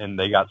time, and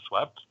they got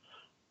swept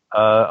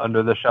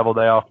under the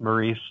Cheveldayoff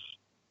Maurice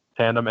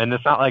tandem. And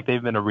it's not like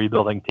they've been a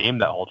rebuilding team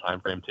that whole time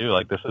frame too.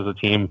 Like, this is a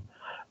team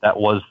that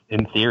was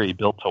in theory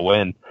built to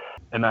win.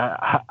 And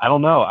I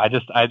don't know. I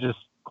just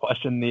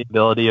question the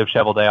ability of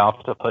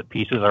Cheveldayoff to put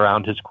pieces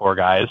around his core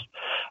guys.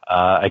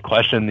 I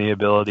question the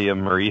ability of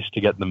Maurice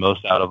to get the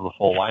most out of the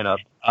full lineup.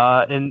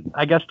 And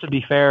I guess, to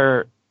be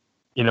fair,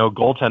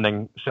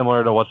 goaltending,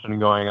 similar to what's been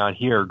going on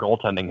here,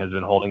 goaltending has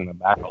been holding them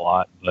back a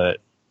lot. But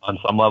on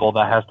some level,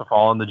 that has to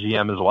fall on the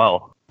GM as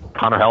well.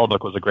 Connor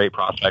Hellebuyck was a great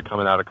prospect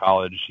coming out of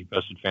college. He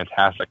posted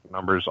fantastic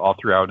numbers all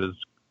throughout his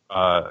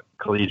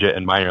collegiate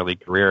and minor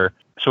league career.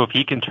 So if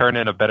he can turn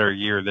in a better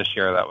year this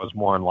year that was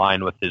more in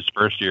line with his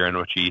first year, in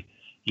which he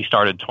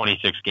started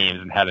 26 games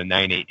and had a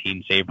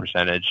 .918 save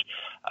percentage,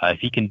 if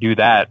he can do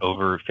that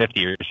over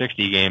 50 or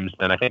 60 games,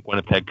 then I think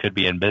Winnipeg could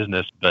be in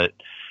business. But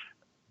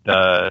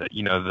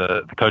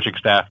the coaching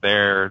staff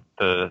there,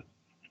 the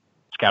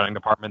scouting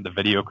department, the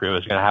video crew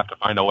is going to have to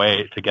find a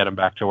way to get him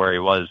back to where he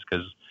was,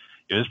 because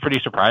it was pretty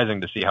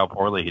surprising to see how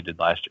poorly he did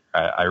last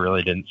year. I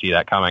really didn't see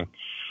that coming.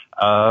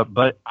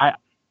 But I'm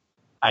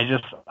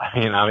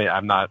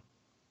not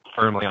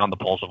firmly on the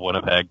pulse of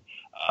Winnipeg,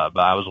 but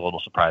I was a little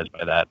surprised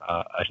by that.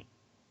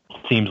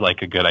 Seems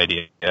like a good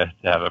idea to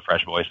have a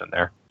fresh voice in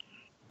there.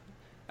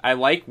 I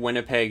like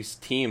Winnipeg's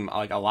team,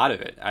 like a lot of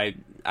it. I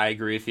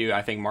agree with you.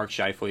 I think Mark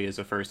Scheifele is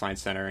a first-line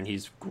center, and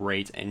he's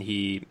great, and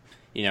he,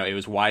 it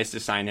was wise to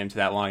sign him to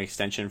that long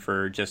extension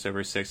for just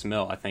over $6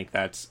 million. I think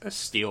that's a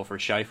steal for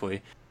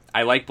Scheifele.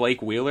 I like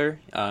Blake Wheeler,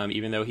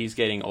 even though he's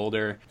getting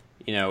older.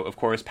 Of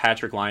course,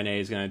 Patrick Laine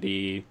is going to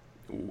be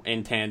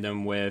in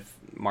tandem with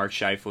Mark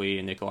Scheifele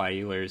and Nikolai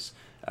Ehlers,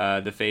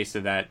 the face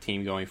of that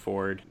team going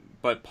forward.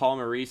 But Paul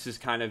Maurice is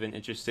kind of an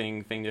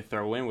interesting thing to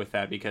throw in with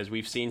that, because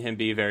we've seen him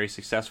be very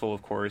successful,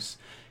 of course,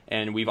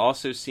 and we've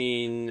also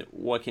seen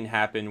what can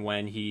happen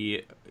when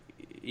he,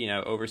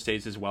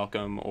 overstays his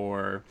welcome,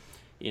 or,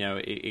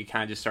 it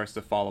kind of just starts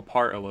to fall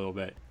apart a little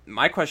bit.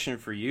 My question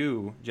for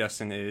you,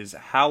 Justin, is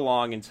how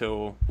long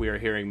until we are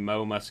hearing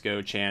Mo must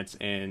go chants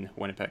in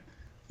Winnipeg?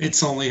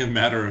 It's only a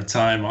matter of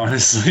time,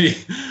 honestly.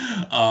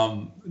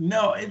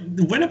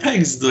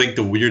 Winnipeg's like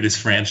the weirdest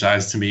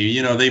franchise to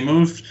me. They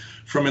moved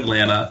from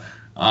Atlanta,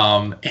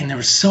 and there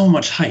was so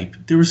much hype.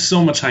 There was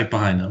so much hype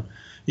behind them.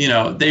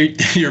 They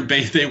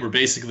were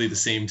basically the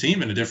same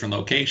team in a different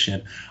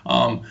location.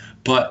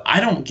 But I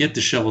don't get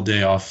the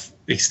Cheveldayoff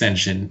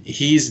extension.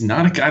 He's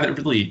not a guy that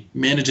really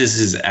manages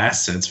his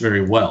assets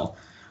very well.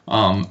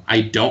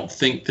 I don't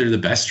think they're the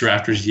best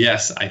drafters.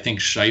 Yes, I think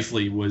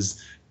Scheifele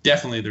was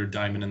definitely their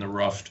diamond in the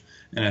rough.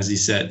 And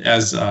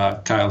as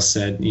Kyle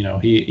said,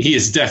 he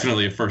is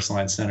definitely a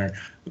first-line center.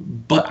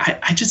 But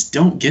I just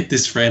don't get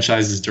this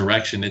franchise's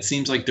direction. It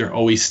seems like they're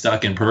always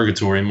stuck in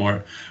purgatory,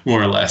 more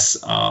or less.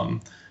 I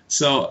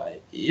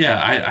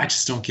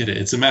just don't get it.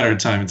 It's a matter of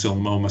time until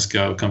Mo must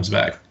go comes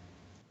back.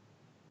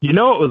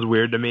 What was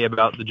weird to me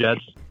about the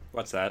Jets?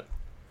 What's that?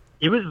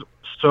 It was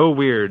so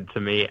weird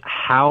to me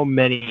how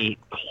many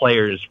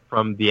players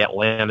from the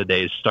Atlanta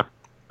days stuck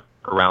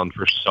around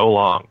for so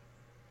long.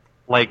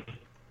 Like,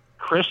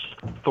 Chris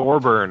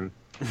Thorburn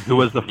who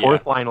was the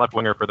fourth line left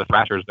winger for the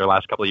Thrashers their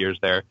last couple of years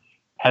there,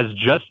 has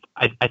just,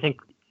 I think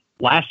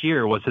last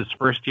year was his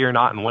first year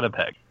not in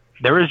Winnipeg.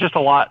 There is just a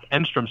lot.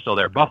 Enstrom's still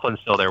there. Bufflin's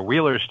still there.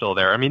 Wheeler's still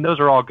there. I mean, those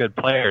are all good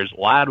players.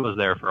 Ladd was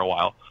there for a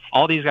while.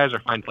 All these guys are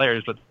fine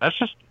players, but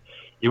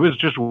it was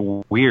just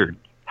weird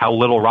how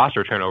little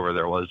roster turnover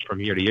there was from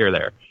year to year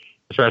there,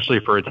 especially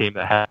for a team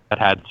that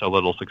had so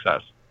little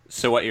success.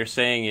 So what you're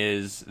saying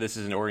is this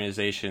is an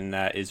organization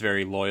that is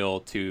very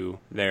loyal to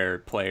their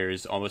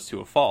players almost to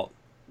a fault.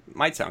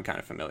 Might sound kind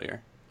of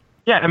familiar.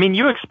 Yeah, I mean,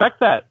 you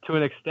expect that to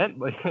an extent,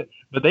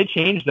 but they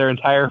changed their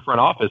entire front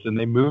office and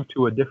they moved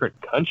to a different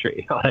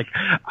country. Like,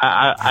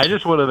 I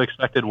just would have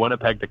expected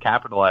Winnipeg to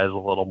capitalize a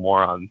little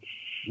more on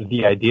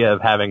the idea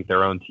of having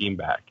their own team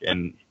back.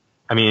 And,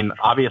 I mean,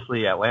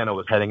 obviously Atlanta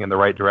was heading in the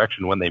right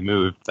direction when they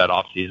moved that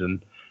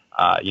offseason.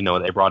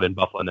 They brought in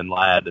Bufflin and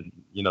Ladd, and,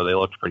 they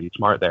looked pretty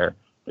smart there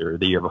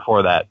the year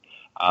before that.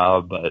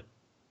 But,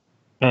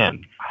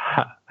 man,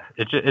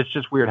 it's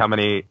just weird how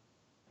many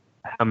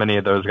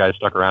of those guys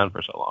stuck around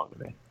for so long to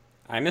me.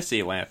 I miss the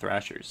Atlanta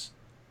Thrashers.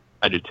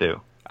 I do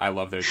too. I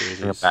love their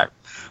jerseys.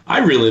 I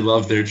really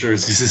love their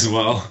jerseys as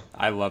well.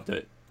 I loved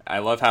it. I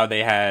love how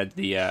they had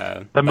the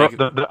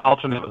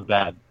alternate was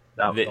bad.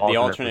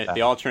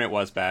 The alternate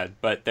was bad,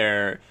 but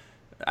the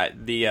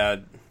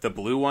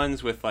blue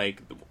ones with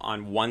like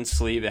on one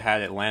sleeve it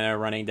had Atlanta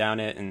running down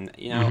it,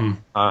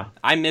 and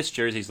I miss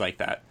jerseys like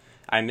that.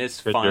 I miss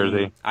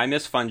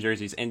fun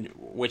jerseys, and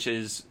which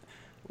is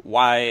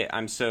why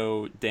I'm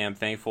so damn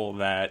thankful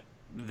that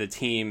the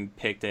team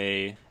picked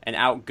an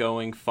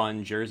outgoing,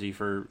 fun jersey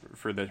for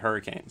the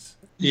Hurricanes.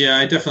 Yeah,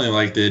 I definitely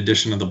like the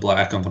addition of the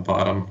black on the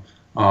bottom.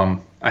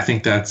 I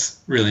think that's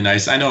really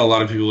nice. I know a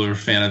lot of people are a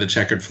fan of the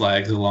checkered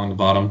flags along the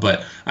bottom,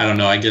 but I don't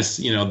know. I guess,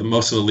 the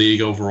most of the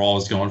league overall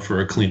is going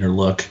for a cleaner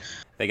look.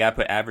 They got to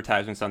put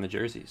advertisements on the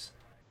jerseys.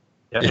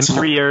 Yeah, in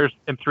 3 years,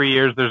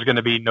 there's going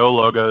to be no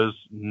logos,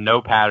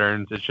 no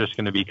patterns. It's just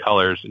going to be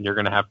colors, and you're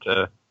going to have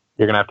to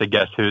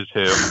guess who's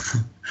who. You're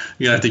going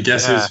to have to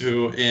guess who's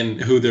who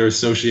and who they're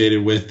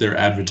associated with their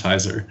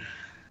advertiser.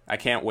 I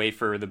can't wait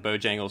for the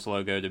Bojangles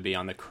logo to be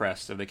on the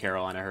crest of the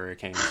Carolina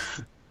Hurricanes.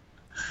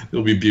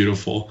 It'll be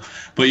beautiful.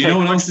 But you know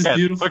what else is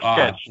beautiful?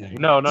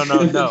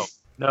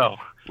 No.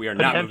 We are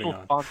not moving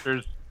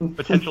on.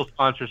 Potential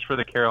sponsors for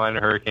the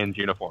Carolina Hurricanes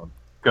uniform.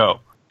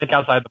 Go. Think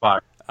outside the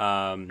box.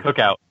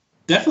 Cookout.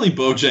 Definitely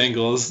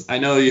Bojangles. I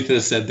know you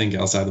said think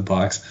outside the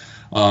box.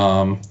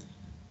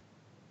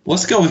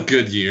 Let's go with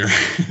Goodyear.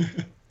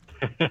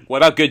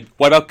 What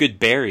about good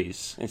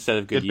berries instead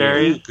of good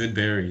berries? Good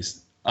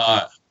berries.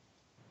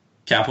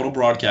 Capital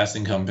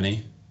Broadcasting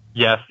Company.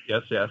 Yes,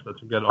 that's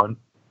a good one.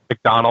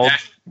 McDonald's.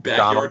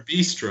 Backyard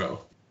Bistro.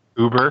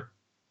 Uber.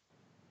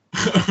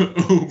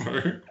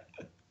 Uber.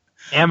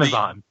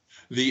 Amazon.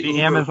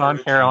 The Amazon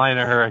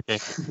Carolina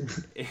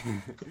Hurricanes.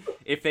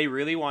 If they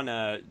really want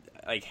to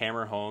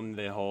hammer home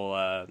the whole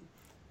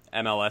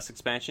MLS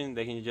expansion,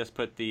 they can just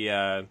put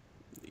the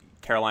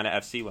Carolina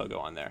FC logo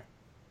on there.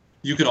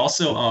 You could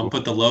also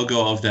put the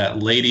logo of that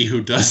lady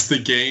who does the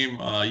game.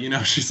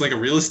 She's like a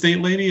real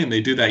estate lady, and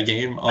they do that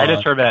game.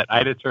 Ida Turbet.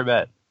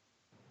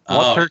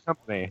 What's her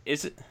company?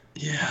 Is it?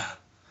 Yeah,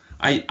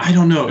 I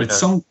don't know. It's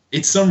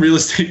some real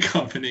estate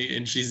company,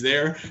 and she's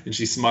there, and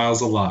she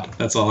smiles a lot.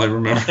 That's all I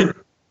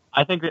remember.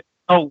 I think that.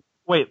 Oh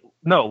wait,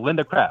 no,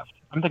 Linda Kraft.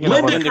 I'm thinking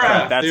Linda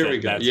Kraft. There we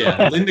go.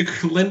 Yeah,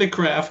 Linda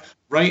Kraft,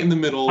 right in the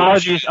middle.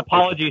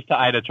 Apologies to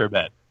Ida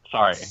Turbet.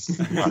 Sorry.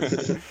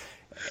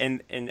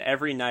 And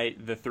every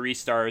night, the 3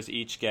 stars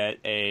each get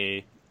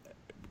a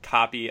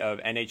copy of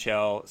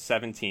NHL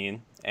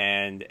 17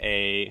 and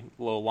a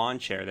little lawn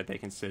chair that they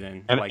can sit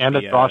in, and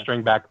a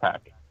drawstring backpack.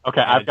 Okay,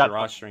 I've got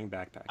drawstring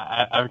backpack.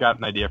 I've got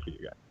an idea for you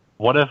guys.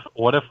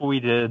 What if we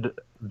did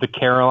the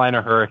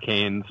Carolina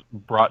Hurricanes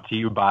brought to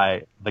you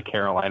by the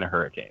Carolina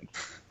Hurricanes?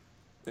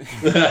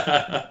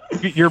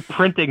 You're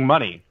printing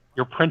money.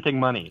 You're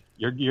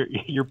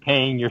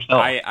paying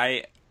yourself.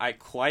 I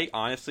quite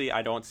honestly,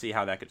 I don't see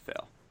how that could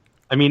fail.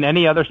 I mean,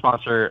 any other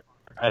sponsor,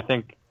 I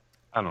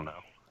don't know.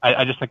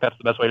 I just think that's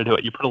the best way to do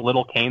it. You put a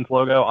little Canes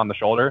logo on the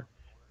shoulder,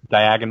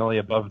 diagonally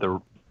above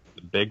the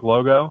big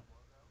logo.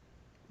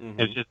 Mm-hmm.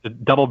 It's just a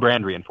double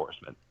brand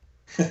reinforcement.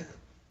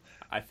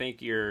 I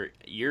think you're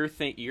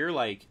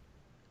like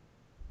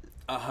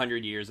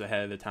 100 years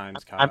ahead of the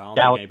times, Kyle. I don't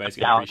think anybody's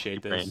gonna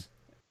appreciate this.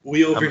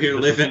 We over here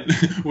living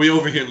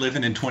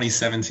in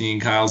 2017.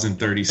 Kyle's in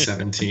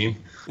 3017.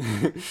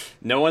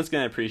 No one's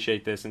gonna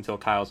appreciate this until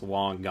Kyle's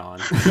long gone.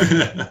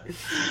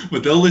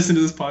 But they'll listen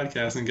to this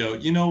podcast and go,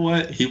 you know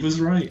what? He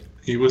was right.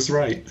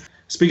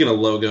 Speaking of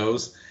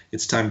logos,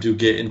 it's time to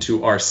get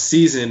into our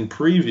season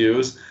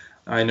previews.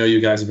 I know you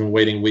guys have been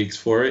waiting weeks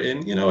for it,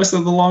 and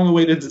so the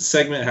long-awaited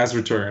segment has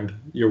returned.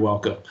 You're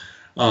welcome.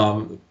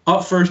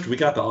 Up first, we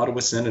got the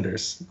Ottawa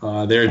Senators.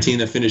 They're a team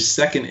that finished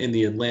second in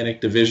the Atlantic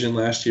Division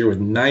last year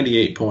with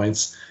 98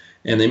 points,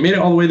 and they made it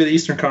all the way to the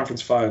Eastern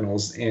Conference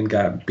Finals and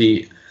got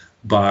beat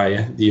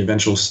by the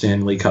eventual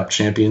Stanley Cup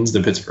champions,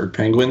 the Pittsburgh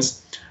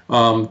Penguins.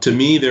 To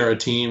me, they're a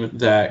team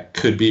that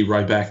could be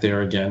right back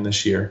there again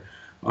this year.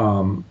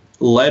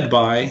 led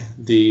by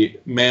the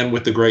man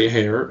with the gray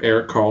hair,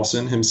 Erik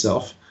Karlsson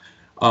himself.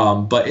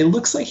 But it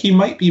looks like he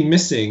might be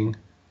missing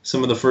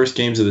some of the first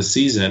games of the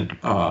season.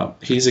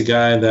 He's a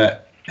guy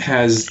that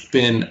has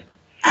been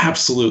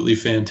absolutely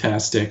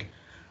fantastic.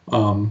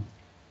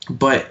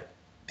 But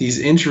these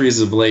injuries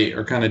of late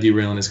are kind of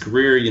derailing his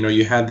career. You know,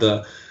 you had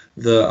the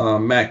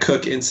Matt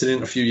Cook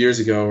incident a few years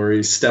ago where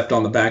he stepped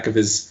on the back of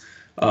his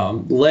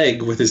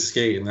leg with his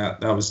skate, and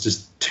that was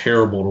just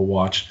terrible to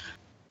watch.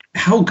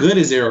 How good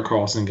is Erik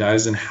Karlsson,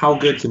 guys, and how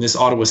good can this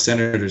Ottawa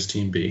Senators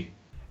team be?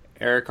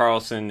 Erik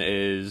Karlsson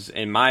is,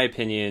 in my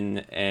opinion,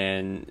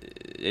 and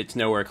it's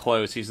nowhere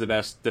close, he's the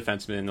best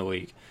defenseman in the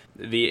league.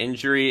 The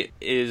injury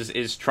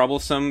is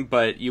troublesome,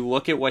 but you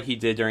look at what he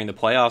did during the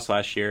playoffs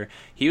last year.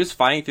 He was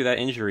fighting through that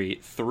injury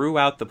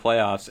throughout the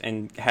playoffs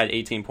and had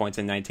 18 points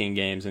in 19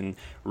 games, and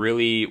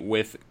really,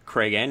 with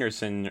Craig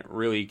Anderson,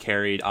 really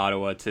carried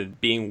Ottawa to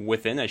being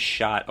within a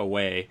shot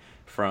away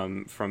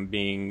from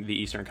being the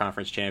Eastern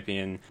Conference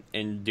champion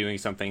and doing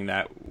something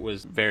that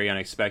was very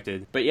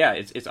unexpected. But yeah,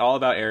 it's all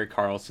about Erik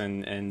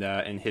Karlsson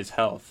and his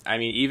health. I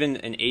mean, even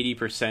an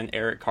 80%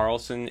 Erik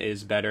Karlsson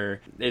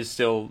is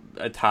still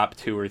a top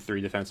 2 or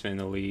 3 defenseman in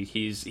the league.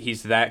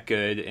 He's that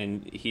good,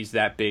 and he's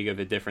that big of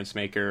a difference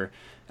maker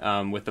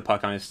with the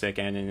puck on his stick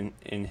and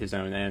in his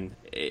own end.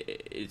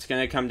 It's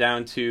going to come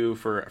down to,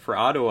 for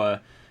Ottawa,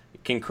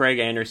 can Craig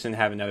Anderson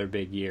have another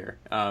big year?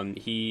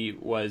 He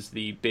was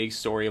the big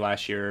story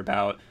last year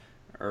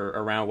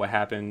around what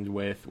happened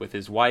with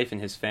his wife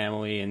and his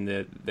family, and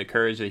the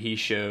courage that he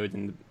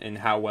showed and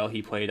how well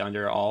he played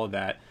under all of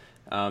that.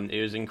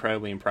 It was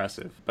incredibly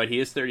impressive. But he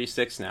is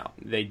 36 now.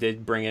 They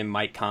did bring in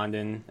Mike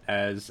Condon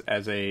as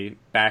a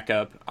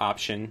backup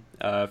option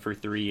for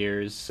 3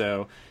 years.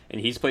 And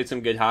he's played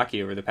some good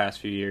hockey over the past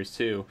few years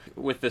too.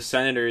 With the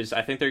Senators,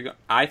 I think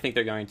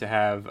they're going to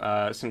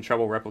have some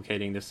trouble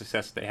replicating the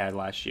success that they had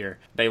last year.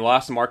 They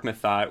lost Mark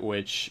Methot,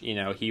 which, you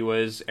know, he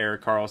was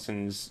Erik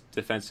Karlsson's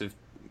defensive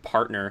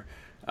partner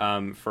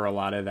for a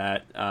lot of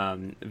that.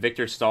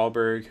 Victor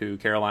Stahlberg, who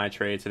Carolina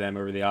traded to them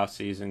over the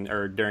offseason,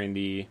 or during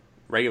the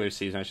regular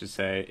season, I should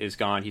say, is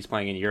gone. He's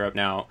playing in Europe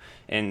now,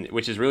 and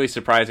which is really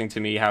surprising to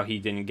me how he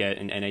didn't get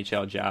an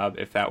NHL job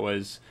if that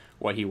was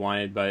what he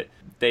wanted. But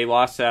they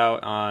lost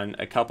out on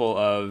a couple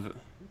of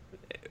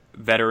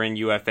veteran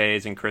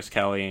UFAs and Chris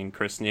Kelly and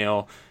Chris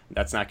Neal.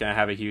 That's not going to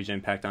have a huge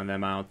impact on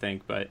them, I don't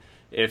think. But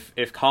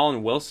if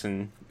Colin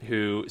Wilson,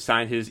 who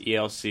signed his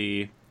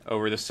ELC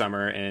over the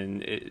summer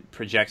and it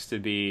projects to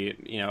be,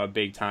 you know, a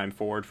big time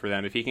forward for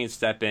them, if he can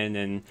step in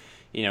and,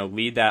 you know,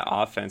 lead that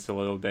offense a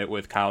little bit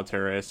with Kyle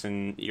Turris,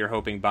 and you're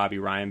hoping Bobby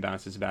Ryan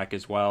bounces back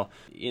as well,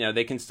 you know,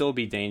 they can still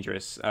be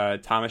dangerous.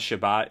 Thomas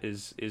Chabot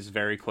is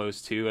very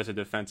close too as a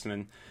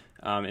defenseman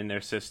in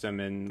their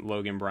system, and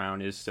Logan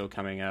Brown is still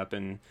coming up,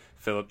 and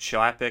Philip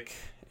Chlapik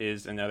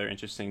is another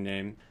interesting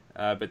name.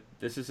 But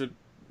this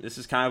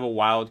is kind of a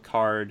wild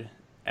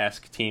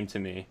card-esque team to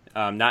me.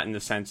 Not in the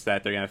sense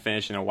that they're going to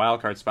finish in a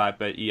wild card spot,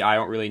 but I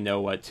don't really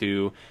know what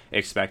to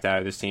expect out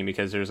of this team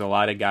because there's a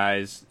lot of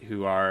guys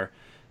who are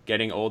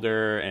getting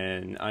older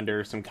and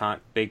under some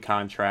big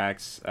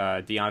contracts.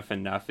 Dion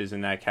Phaneuf is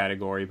in that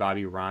category.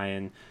 Bobby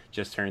Ryan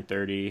just turned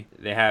 30.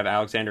 They have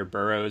Alexander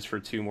Burrows for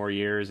 2 more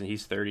years, and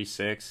he's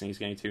 36, and he's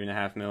getting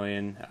 $2.5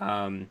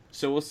 million.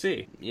 So we'll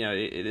see. You know,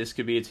 this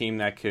could be a team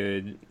that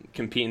could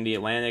compete in the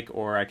Atlantic,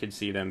 or I could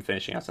see them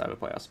finishing outside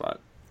of a playoff spot.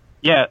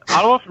 Yeah,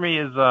 Ottawa for me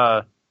is,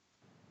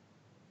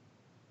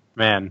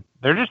 man,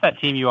 they're just that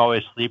team you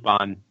always sleep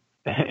on.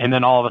 And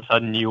then all of a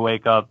sudden you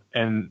wake up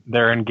and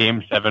they're in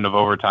Game 7 of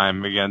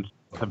overtime against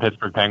the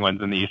Pittsburgh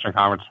Penguins in the Eastern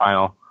Conference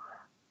Final.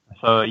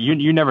 So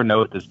you never know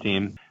with this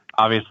team.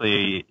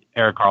 Obviously,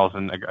 Erik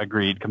Karlsson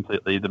agreed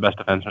completely, the best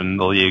defenseman in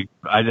the league.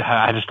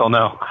 I just don't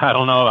know. I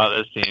don't know about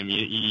this team.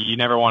 You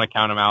never want to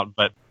count them out,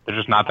 but they're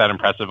just not that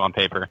impressive on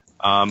paper.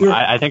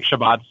 I think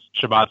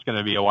Chabot's going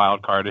to be a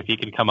wild card if he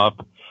can come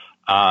up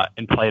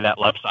and play that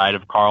left side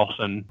of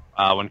Karlsson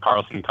when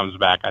Karlsson comes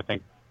back. I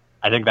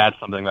think that's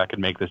something that could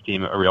make this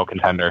team a real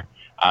contender.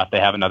 If they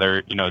have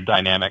another,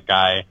 dynamic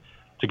guy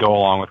to go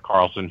along with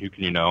Karlsson who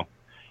can,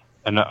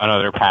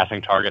 another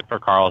passing target for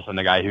Karlsson,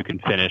 a guy who can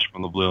finish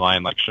from the blue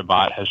line like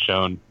Chabot has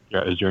shown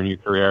throughout his junior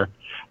career.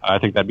 I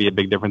think that'd be a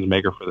big difference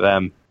maker for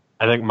them.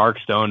 I think Mark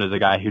Stone is a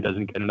guy who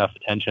doesn't get enough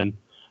attention.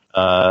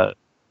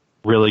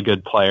 Really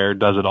good player,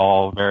 does it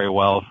all very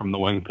well from the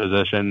wing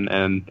position,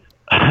 and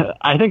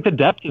I think the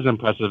depth is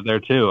impressive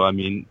there, too. I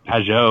mean,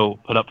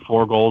 Pajot put up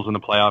 4 goals in the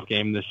playoff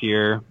game this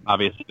year.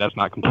 Obviously, that's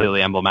not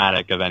completely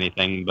emblematic of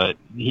anything, but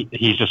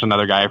he's just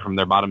another guy from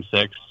their bottom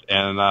 6.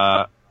 And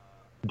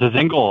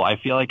Dzingel, I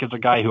feel like, is a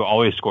guy who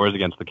always scores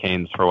against the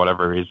Canes for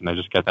whatever reason. I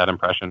just get that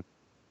impression.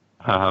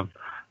 But,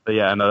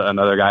 yeah,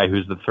 another guy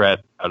who's the threat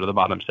out of the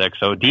bottom 6.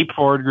 So deep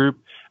forward group,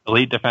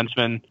 elite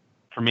defenseman.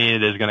 For me,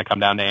 it is going to come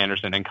down to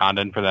Anderson and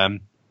Condon for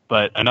them.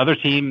 But another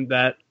team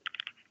that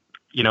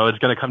it's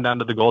going to come down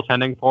to the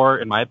goaltending for,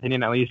 in my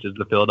opinion at least, is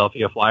the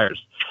Philadelphia Flyers.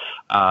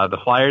 The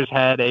Flyers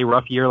had a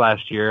rough year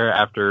last year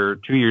after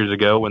 2 years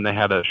ago when they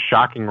had a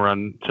shocking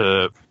run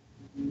to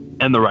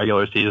end the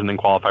regular season and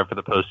qualify for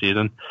the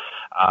postseason.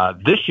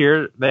 This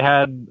year, they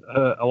had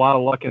a lot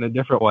of luck in a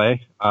different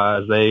way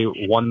as they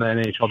won the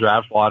NHL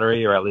draft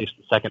lottery, or at least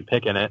the second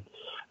pick in it.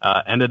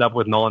 Ended up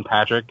with Nolan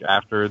Patrick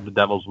after the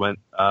Devils went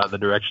the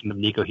direction of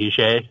Nico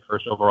Hischier,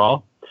 first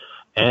overall.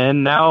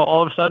 And now,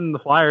 all of a sudden, the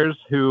Flyers,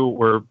 who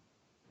were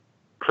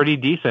pretty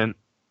decent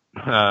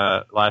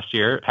last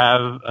year,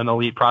 have an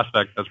elite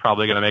prospect that's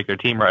probably going to make their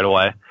team right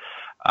away.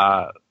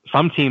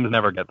 Some teams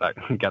never get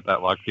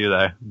that luck, do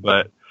they?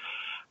 But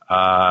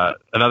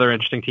another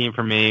interesting team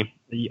for me,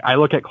 I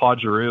look at Claude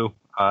Giroux.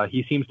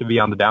 He seems to be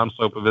on the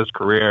downslope of his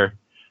career,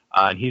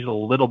 and he's a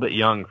little bit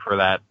young for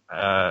that,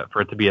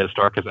 for it to be as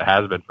stark as it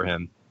has been for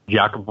him.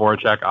 Jakub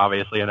Voracek,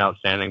 obviously an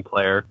outstanding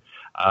player,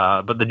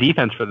 but the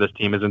defense for this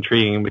team is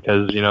intriguing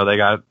because they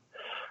got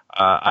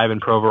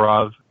Ivan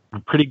Provorov,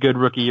 pretty good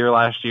rookie year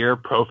last year,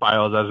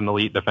 profiles as an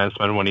elite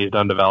defenseman when he's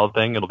done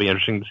developing. It'll be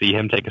interesting to see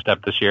him take a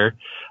step this year.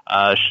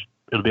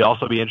 It'll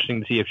also be interesting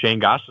to see if Shane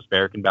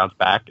Gostisbehere can bounce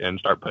back and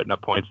start putting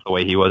up points the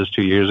way he was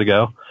 2 years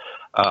ago.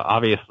 But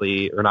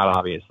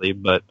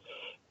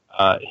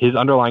his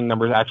underlying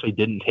numbers actually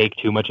didn't take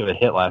too much of a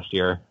hit last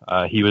year.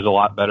 He was a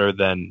lot better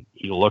than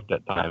he looked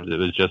at times. It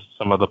was just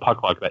some of the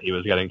puck luck that he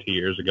was getting 2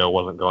 years ago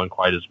wasn't going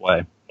quite his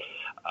way.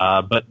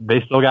 But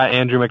they still got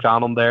Andrew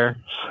McDonald there,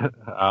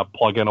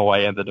 plugging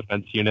away in the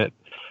defense unit.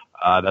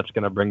 That's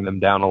going to bring them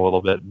down a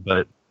little bit.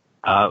 But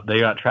they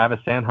got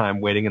Travis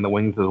Sanheim waiting in the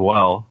wings as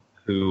well,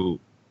 who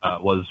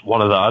was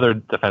one of the other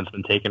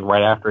defensemen taken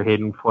right after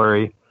Hayden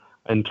Fleury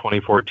in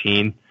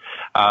 2014.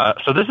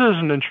 So this is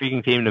an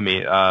intriguing team to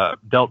me.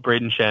 Dealt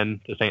Braden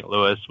Shen to St.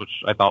 Louis, which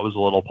I thought was a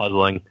little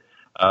puzzling.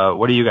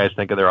 What do you guys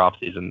think of their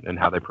offseason and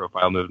how they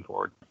profile moving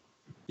forward?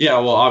 Yeah,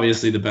 well,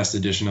 obviously the best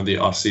addition of the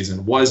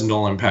offseason was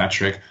Nolan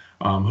Patrick,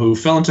 who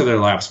fell into their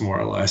laps more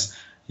or less.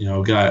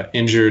 Got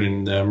injured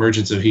in the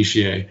emergence of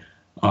Hischier.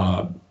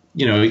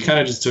 He kind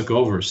of just took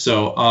over.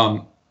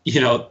 So,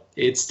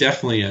 it's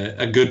definitely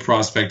a good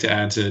prospect to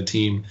add to a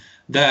team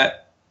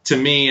that, to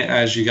me,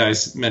 as you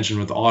guys mentioned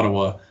with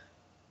Ottawa,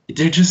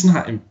 they're just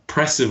not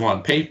impressive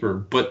on paper,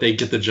 but they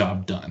get the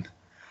job done.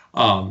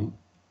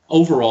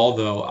 Overall,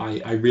 though,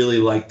 I really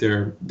like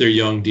their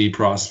young D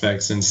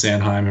prospects in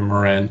Sanheim and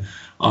Morin.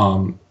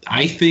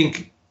 I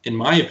think, in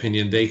my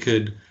opinion, they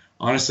could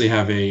honestly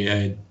have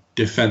a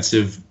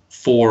defensive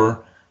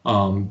four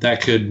that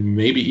could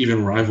maybe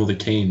even rival the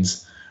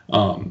Canes.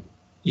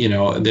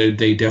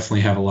 They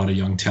definitely have a lot of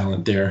young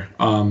talent there.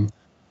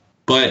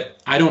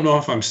 But I don't know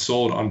if I'm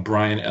sold on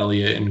Brian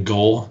Elliott in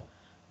goal.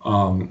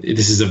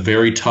 This is a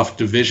very tough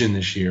division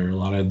this year. A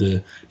lot of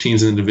the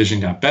teams in the division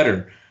got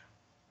better,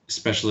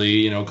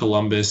 especially,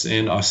 Columbus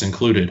and us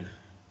included.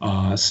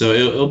 So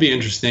it'll be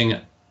interesting.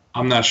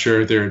 I'm not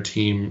sure if they're a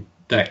team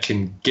that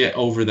can get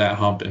over that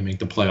hump and make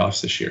the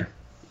playoffs this year.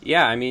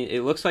 Yeah, I mean,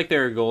 it looks like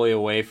they're a goalie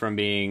away from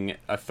being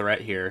a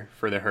threat here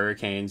for the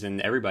Hurricanes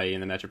and everybody in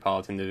the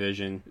Metropolitan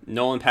Division.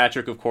 Nolan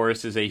Patrick, of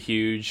course, is a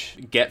huge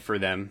get for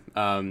them.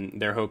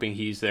 They're hoping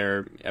he's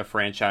a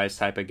franchise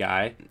type of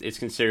guy. It's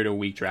considered a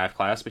weak draft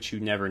class, but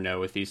you never know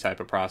with these type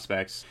of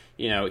prospects.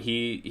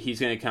 He's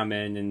going to come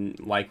in and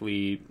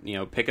likely,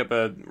 pick up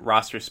a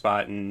roster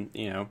spot and,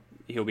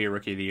 he'll be a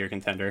Rookie of the Year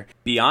contender.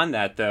 Beyond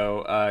that,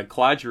 though,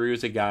 Claude Giroux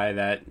is a guy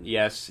that,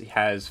 yes,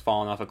 has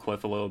fallen off a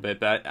cliff a little bit,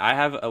 but I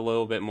have a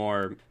little bit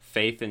more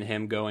faith in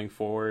him going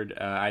forward.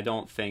 I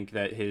don't think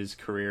that his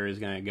career is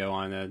going to go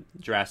on a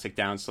drastic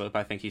downslope.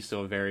 I think he's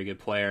still a very good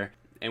player.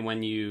 And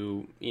when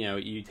you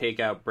take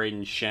out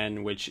Braden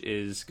Shen, which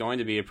is going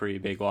to be a pretty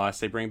big loss,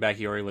 they bring back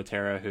Jori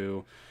Lehtera,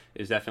 who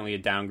is definitely a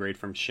downgrade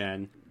from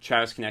Shen.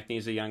 Travis Konecny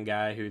is a young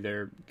guy who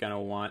they're going to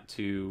want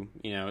to,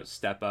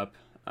 step up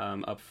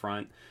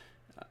front.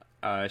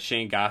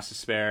 Shane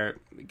Gostisbehere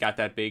got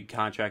that big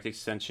contract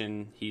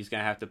extension. He's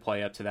going to have to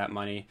play up to that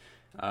money.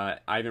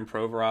 Ivan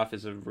Provorov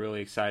is a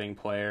really exciting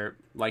player.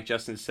 Like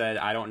Justin said,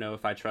 I don't know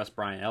if I trust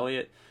Brian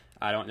Elliott.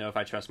 I don't know if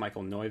I trust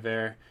Michael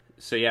Neuvirth.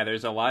 So, yeah,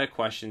 there's a lot of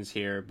questions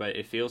here, but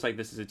it feels like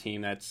this is a team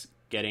that's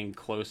getting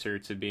closer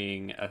to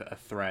being a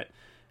threat,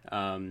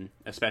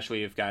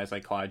 especially if guys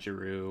like Claude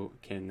Giroux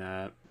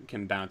can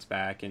bounce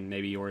back and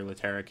maybe Jori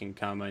Lehtera can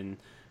come in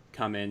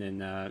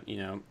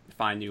and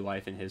find new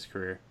life in his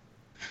career.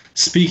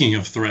 Speaking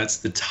of threats,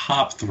 the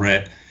top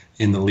threat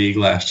in the league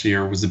last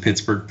year was the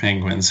Pittsburgh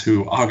Penguins,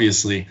 who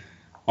obviously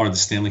are the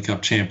Stanley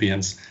Cup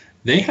champions.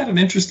 They had an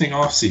interesting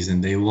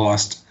offseason. They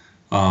lost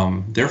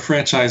their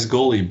franchise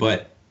goalie,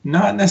 but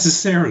not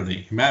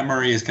necessarily. Matt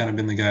Murray has kind of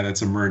been the guy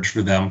that's emerged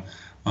for them,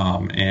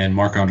 and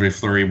Marc-Andre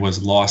Fleury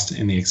was lost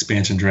in the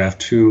expansion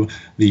draft to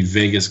the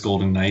Vegas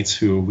Golden Knights,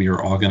 who we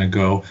are all going to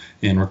go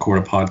and record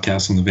a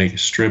podcast on the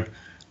Vegas Strip.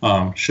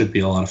 Should be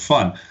a lot of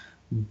fun.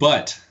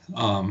 But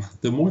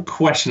the more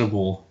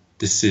questionable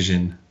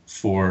decision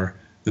for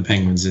the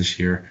Penguins this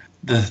year,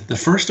 the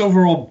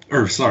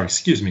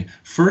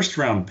first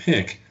round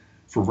pick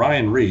for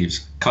Ryan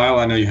Reeves. Kyle,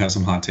 I know you have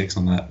some hot takes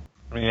on that.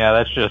 Yeah,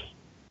 that's just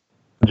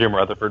Jim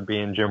Rutherford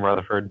being Jim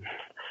Rutherford.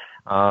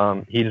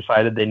 He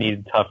decided they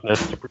needed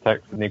toughness to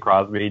protect Sidney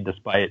Crosby,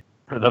 despite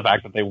the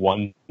fact that they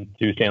won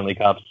 2 Stanley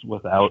Cups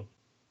without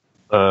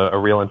a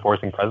real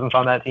enforcing presence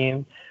on that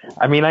team.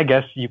 I mean, I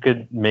guess you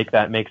could make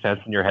that make sense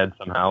in your head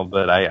somehow,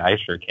 but I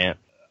sure can't.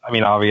 I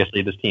mean,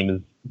 obviously this team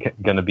is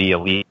going to be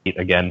elite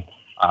again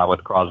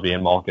with Crosby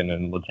and Malkin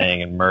and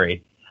Letang and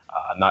Murray,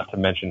 not to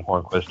mention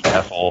Hornquist,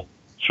 Kessel,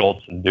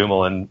 Schultz, and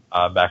Dumoulin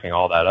backing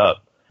all that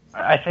up.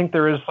 I think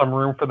there is some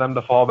room for them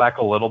to fall back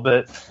a little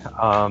bit.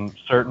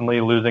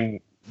 Certainly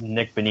losing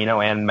Nick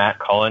Bonino and Matt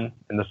Cullen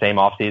in the same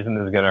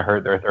offseason is going to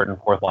hurt their third and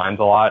fourth lines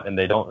a lot, and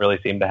they don't really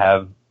seem to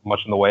have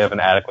much in the way of an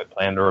adequate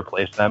plan to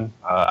replace them.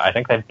 I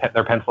think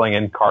they're penciling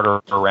in Carter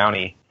or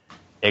Rowney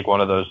take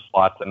one of those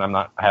slots, and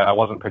I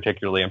wasn't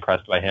particularly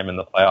impressed by him in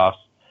the playoffs.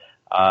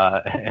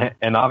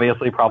 And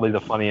obviously, probably the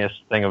funniest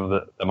thing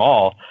of them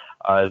all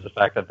is the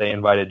fact that they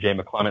invited Jay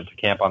McClement to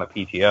camp on a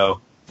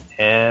PTO,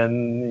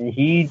 and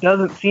he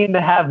doesn't seem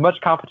to have much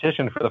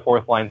competition for the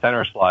fourth line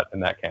center slot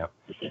in that camp.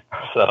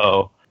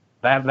 So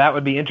that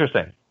would be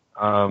interesting,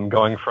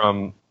 going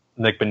from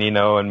Nick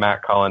Bonino and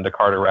Matt Cullen to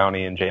Carter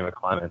Rowney and Jay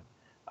McClement.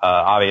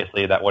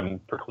 Obviously, that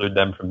wouldn't preclude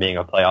them from being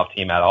a playoff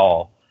team at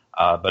all,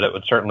 but it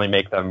would certainly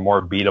make them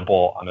more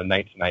beatable on a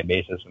night-to-night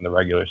basis in the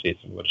regular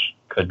season, which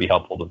could be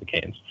helpful to the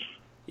Canes.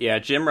 Yeah,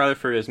 Jim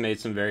Rutherford has made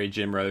some very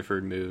Jim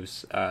Rutherford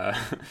moves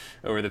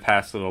over the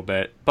past little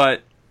bit,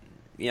 but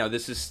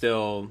this is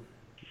still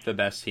the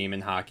best team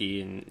in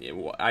hockey,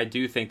 and I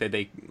do think that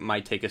they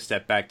might take a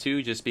step back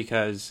too, just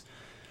because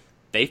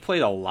they've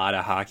played a lot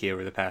of hockey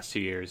over the past 2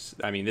 years.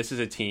 I mean, this is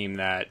a team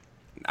that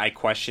I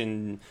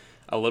question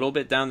a little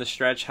bit down the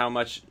stretch how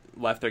much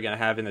left they're going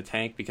to have in the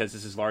tank, because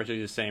this is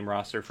largely the same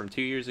roster from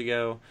 2 years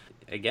ago.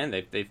 Again,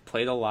 they've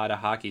played a lot of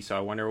hockey, so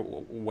I wonder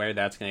where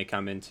that's going to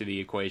come into the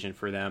equation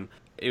for them.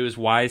 It was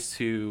wise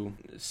to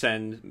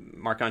send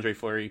Marc-Andre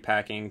Fleury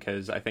packing,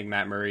 because I think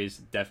Matt Murray is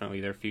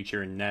definitely their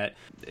future in net.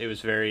 It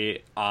was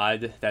very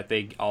odd that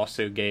they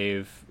also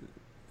gave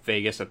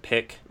Vegas a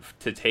pick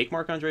to take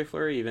Marc-Andre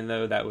Fleury, even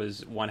though that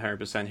was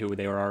 100% who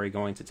they were already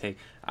going to take.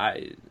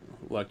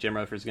 Look, Jim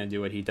Rutherford's going to do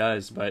what he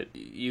does, but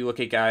you look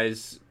at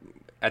guys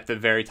at the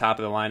very top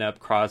of the lineup,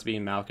 Crosby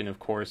and Malkin, of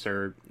course,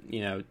 are,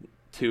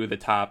 two of the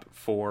top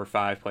 4 or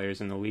 5 players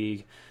in the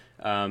league.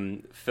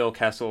 Phil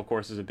Kessel, of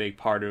course, is a big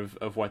part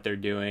of what they're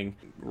doing.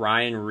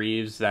 Ryan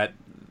Reeves,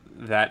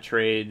 that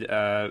trade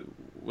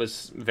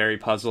was very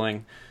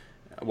puzzling,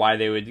 why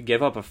they would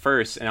give up a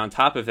first. And on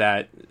top of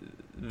that,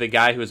 the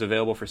guy who was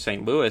available for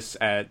St. Louis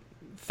at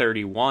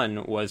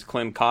 31 was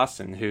Klim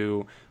Kostin,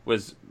 who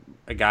was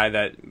a guy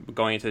that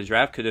going into the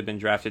draft could have been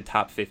drafted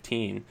top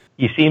 15.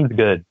 He seems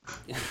good.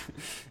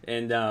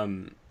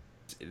 And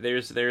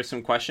there's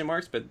some question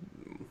marks, but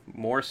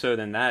more so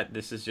than that,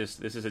 this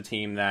is a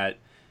team that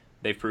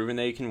they've proven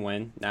they can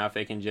win. Now if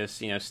they can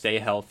just stay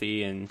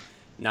healthy and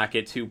not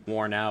get too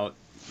worn out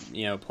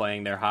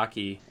playing their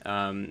hockey,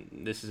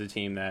 this is a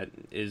team that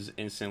is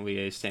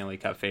instantly a Stanley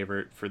Cup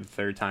favorite for the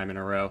 3rd time in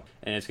a row,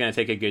 and it's going to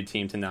take a good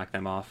team to knock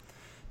them off.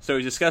 So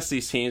we discussed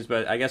these teams,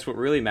 but I guess what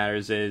really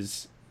matters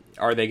is,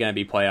 are they going to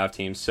be playoff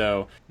teams?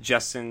 So,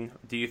 Justin,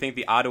 do you think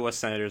the Ottawa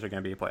Senators are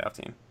going to be a playoff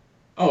team?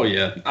 Oh,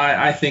 yeah.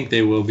 I think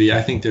they will be.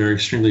 I think they're an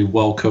extremely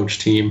well-coached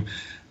team.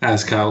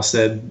 As Kyle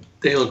said,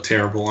 they look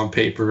terrible on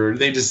paper.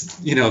 They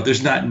just,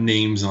 there's not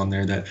names on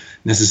there that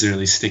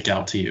necessarily stick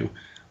out to you.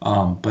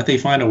 But they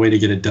find a way to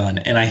get it done.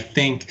 And I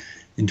think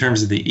in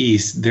terms of the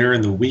East, they're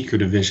in the weaker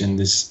division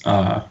this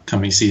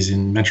coming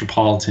season.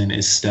 Metropolitan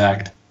is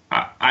stacked.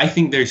 I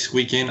think they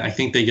squeak in. I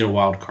think they get a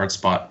wild card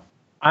spot.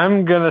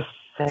 I'm going to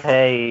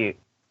say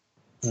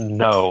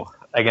no,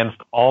 against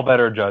all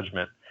better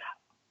judgment.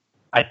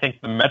 I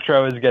think the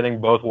Metro is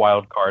getting both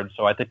wild cards,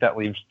 so I think that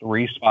leaves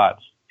 3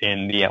 spots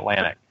in the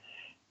Atlantic.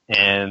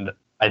 And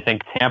I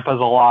think Tampa's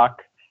a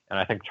lock, and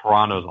I think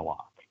Toronto's a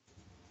lock.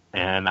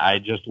 And I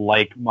just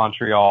like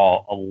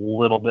Montreal a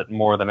little bit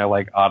more than I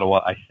like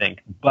Ottawa, I think.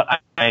 But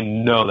I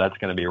know that's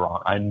going to be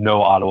wrong. I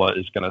know Ottawa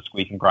is going to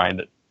squeak and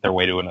grind their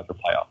way to another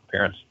playoff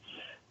appearance.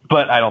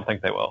 But I don't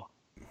think they will.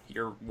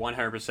 You're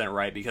 100%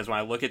 right, because when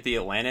I look at the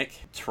Atlantic,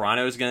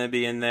 Toronto's going to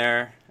be in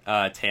there.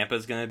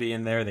 Tampa's going to be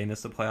in there. They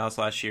missed the playoffs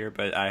last year,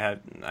 but I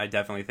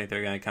definitely think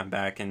they're going to come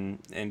back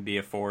and be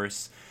a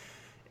force.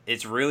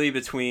 It's really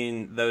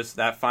between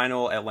that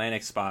final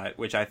Atlantic spot,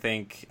 which I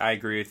think I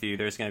agree with you.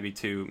 There's going to be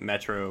 2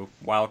 Metro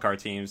wildcard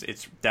teams.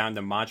 It's down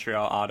to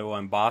Montreal, Ottawa,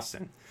 and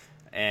Boston.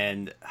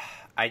 And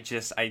I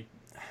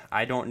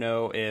don't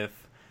know if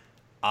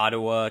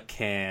Ottawa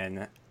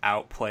can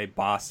outplay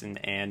Boston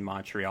and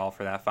Montreal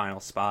for that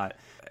final spot.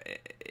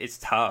 It's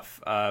tough,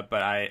 but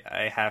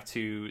I have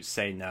to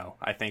say no.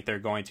 I think they're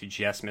going to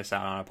just miss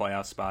out on a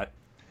playoff spot.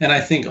 And I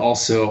think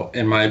also,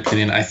 in my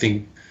opinion, I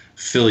think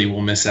Philly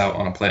will miss out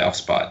on a playoff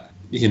spot.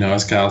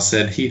 As Kyle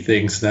said, he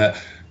thinks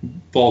that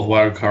both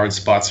wild card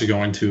spots are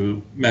going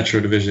to Metro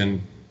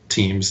Division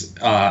teams.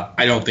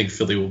 I don't think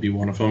Philly will be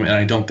one of them, and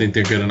I don't think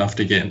they're good enough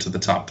to get into the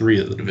top 3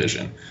 of the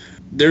division.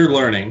 They're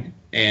learning,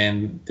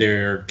 and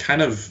they're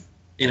kind of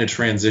in a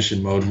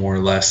transition mode, more or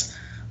less.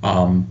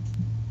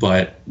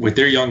 But with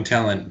their young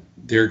talent,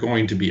 they're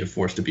going to be a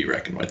force to be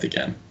reckoned with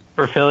again.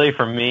 For Philly,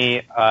 for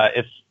me,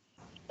 I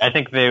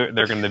think they're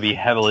going to be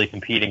heavily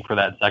competing for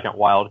that second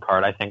wild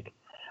card. I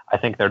I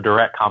think their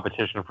direct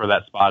competition for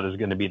that spot is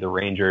going to be the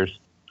Rangers.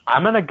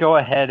 I'm going to go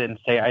ahead and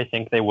say I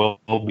think they will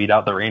beat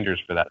out the Rangers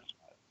for that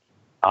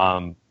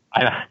spot.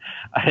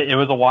 It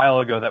was a while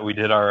ago that we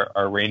did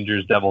our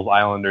Rangers Devils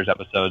Islanders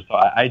episode, so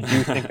I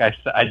do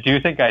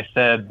think I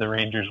said the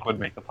Rangers would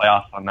make the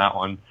playoffs on that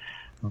one,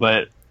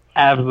 but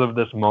as of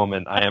this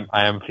moment, I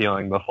am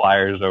feeling the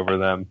Flyers over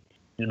them.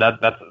 That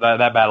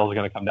battle is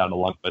going to come down to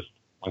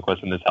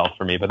Lundqvist and his health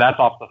for me, but that's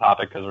off the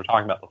topic because we're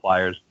talking about the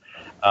Flyers.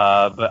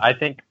 But I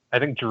think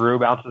Giroux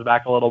bounces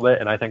back a little bit,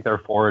 and I think their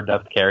forward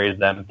depth carries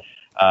them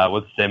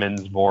with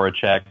Simmons,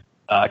 Voracek,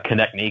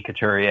 Konechny,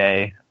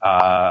 Couturier.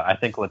 I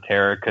think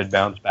Laterra could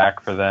bounce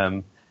back for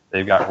them.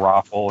 They've got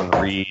Raffl and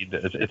Reed.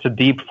 It's a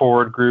deep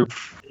forward group.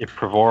 If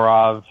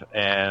Provorov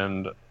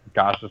and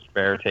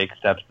Gostisbehere take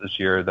steps this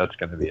year, that's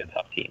going to be a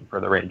tough team for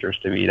the Rangers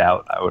to beat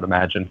out, I would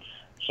imagine.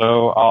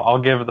 So I'll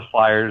give the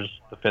Flyers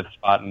the 5th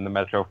spot in the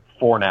Metro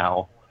for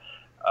now.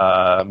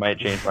 Might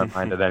change my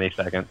mind at any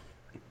second.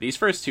 These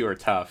first two are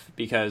tough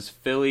because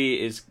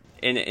Philly is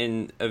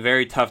in a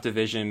very tough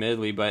division,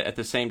 admittedly, but at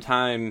the same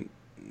time,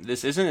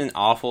 this isn't an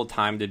awful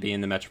time to be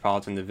in the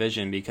Metropolitan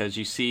Division because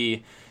you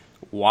see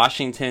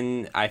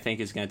Washington, I think,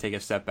 is going to take a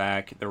step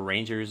back. The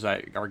Rangers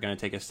are going to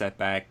take a step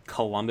back.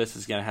 Columbus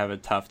is going to have a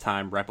tough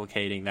time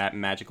replicating that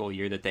magical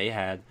year that they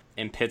had.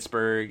 And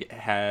Pittsburgh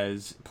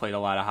has played a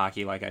lot of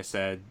hockey, like I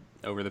said,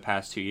 over the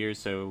past 2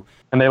 years. And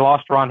they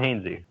lost Ron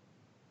Hainsey.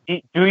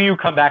 Do you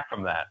come back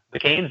from that? The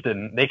Canes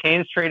didn't. The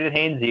Canes traded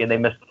Hainsey, and they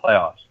missed the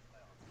playoffs.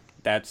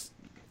 That's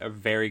a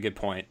very good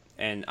point.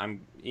 And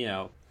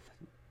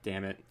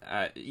damn it.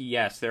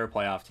 Yes, they're a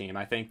playoff team.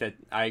 I think that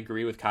I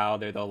agree with Kyle.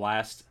 They're the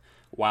last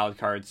wild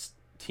cards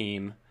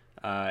team,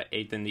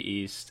 8th in the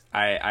East.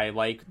 I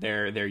like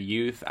their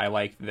youth. I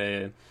like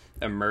the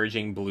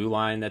emerging blue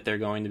line that they're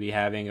going to be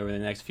having over the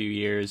next few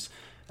years.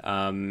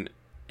 And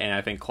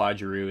I think Claude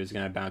Giroux is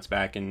going to bounce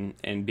back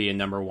and be a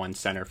number 1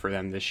 center for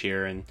them this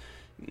year. And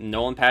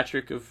Nolan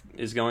Patrick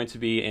is going to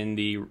be in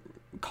the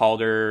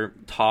Calder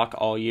talk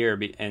all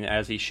year, and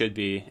as he should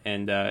be.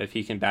 And if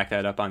he can back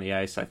that up on the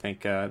ice, I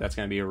think that's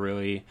going to be a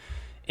really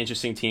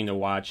interesting team to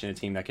watch and a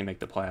team that can make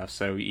the playoffs.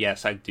 So,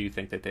 yes, I do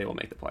think that they will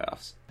make the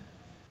playoffs.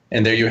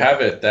 And there you have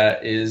it.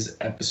 That is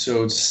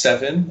episode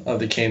 7 of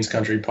the Canes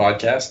Country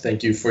podcast.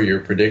 Thank you for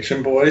your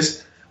prediction,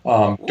 boys.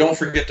 Don't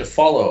forget to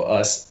follow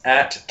us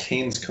at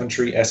Canes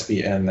Country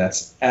SBN.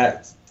 That's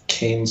at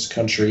Canes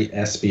Country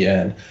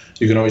SBN.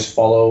 You can always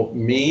follow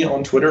me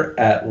on Twitter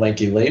at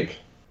LankyLape.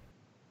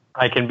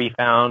 I can be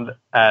found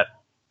at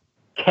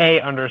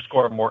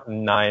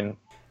K_Morton9.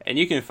 And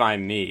you can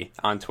find me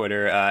on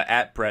Twitter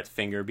at Brett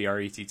Finger,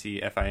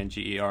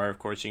 BRETTFINGER. Of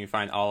course, you can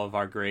find all of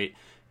our great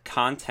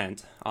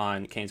content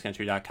on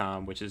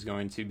CanesCountry.com, which is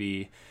going to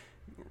be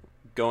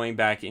going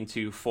back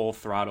into full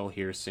throttle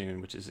here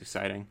soon, which is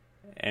exciting.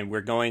 And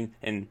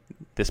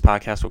this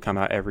podcast will come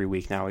out every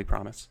week now, we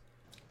promise.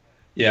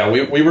 Yeah,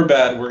 we were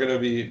bad. We're going to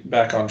be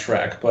back on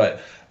track.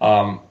 But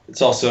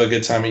it's also a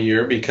good time of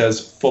year because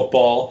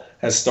football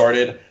has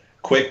started.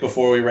 Quick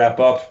before we wrap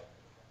up,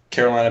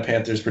 Carolina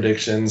Panthers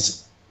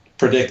predictions.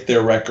 Predict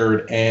their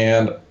record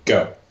and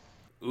go.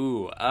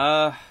 Ooh,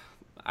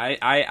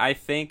 I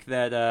think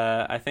that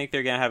I think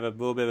they're gonna have a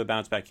little bit of a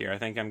bounce back here. I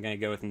think I'm gonna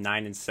go with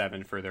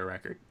 9-7 for their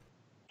record.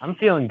 I'm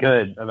feeling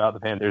good about the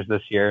Panthers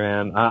this year,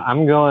 man.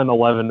 I'm going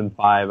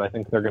 11-5. I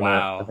think they're gonna.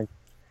 Wow.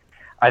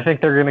 I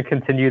think they're gonna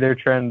continue their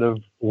trend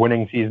of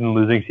winning season,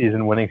 losing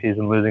season, winning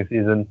season, losing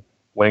season,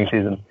 winning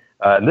season.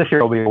 And this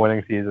year will be a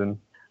winning season.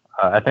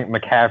 I think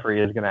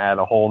McCaffrey is going to add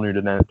a whole new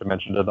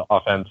dimension to the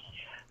offense.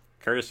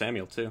 Curtis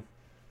Samuel too.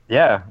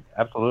 Yeah,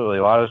 absolutely.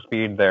 A lot of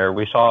speed there.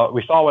 We saw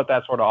what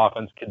that sort of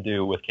offense could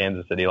do with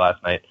Kansas City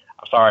last night.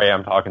 I'm sorry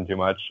I'm talking too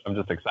much. I'm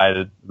just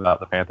excited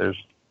about the Panthers.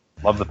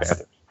 Love the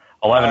Panthers.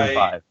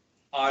 11-5.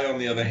 I, on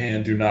the other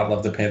hand, do not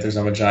love the Panthers.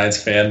 I'm a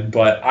Giants fan,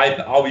 but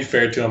I'll be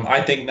fair to them.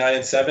 I think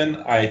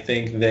 9-7. I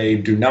think they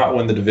do not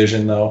win the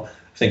division, though.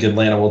 I think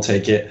Atlanta will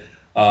take it.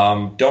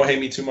 Don't hate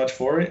me too much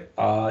for it.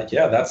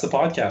 Yeah, that's the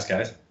podcast,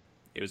 guys.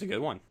 It was a good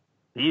one.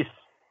 Peace.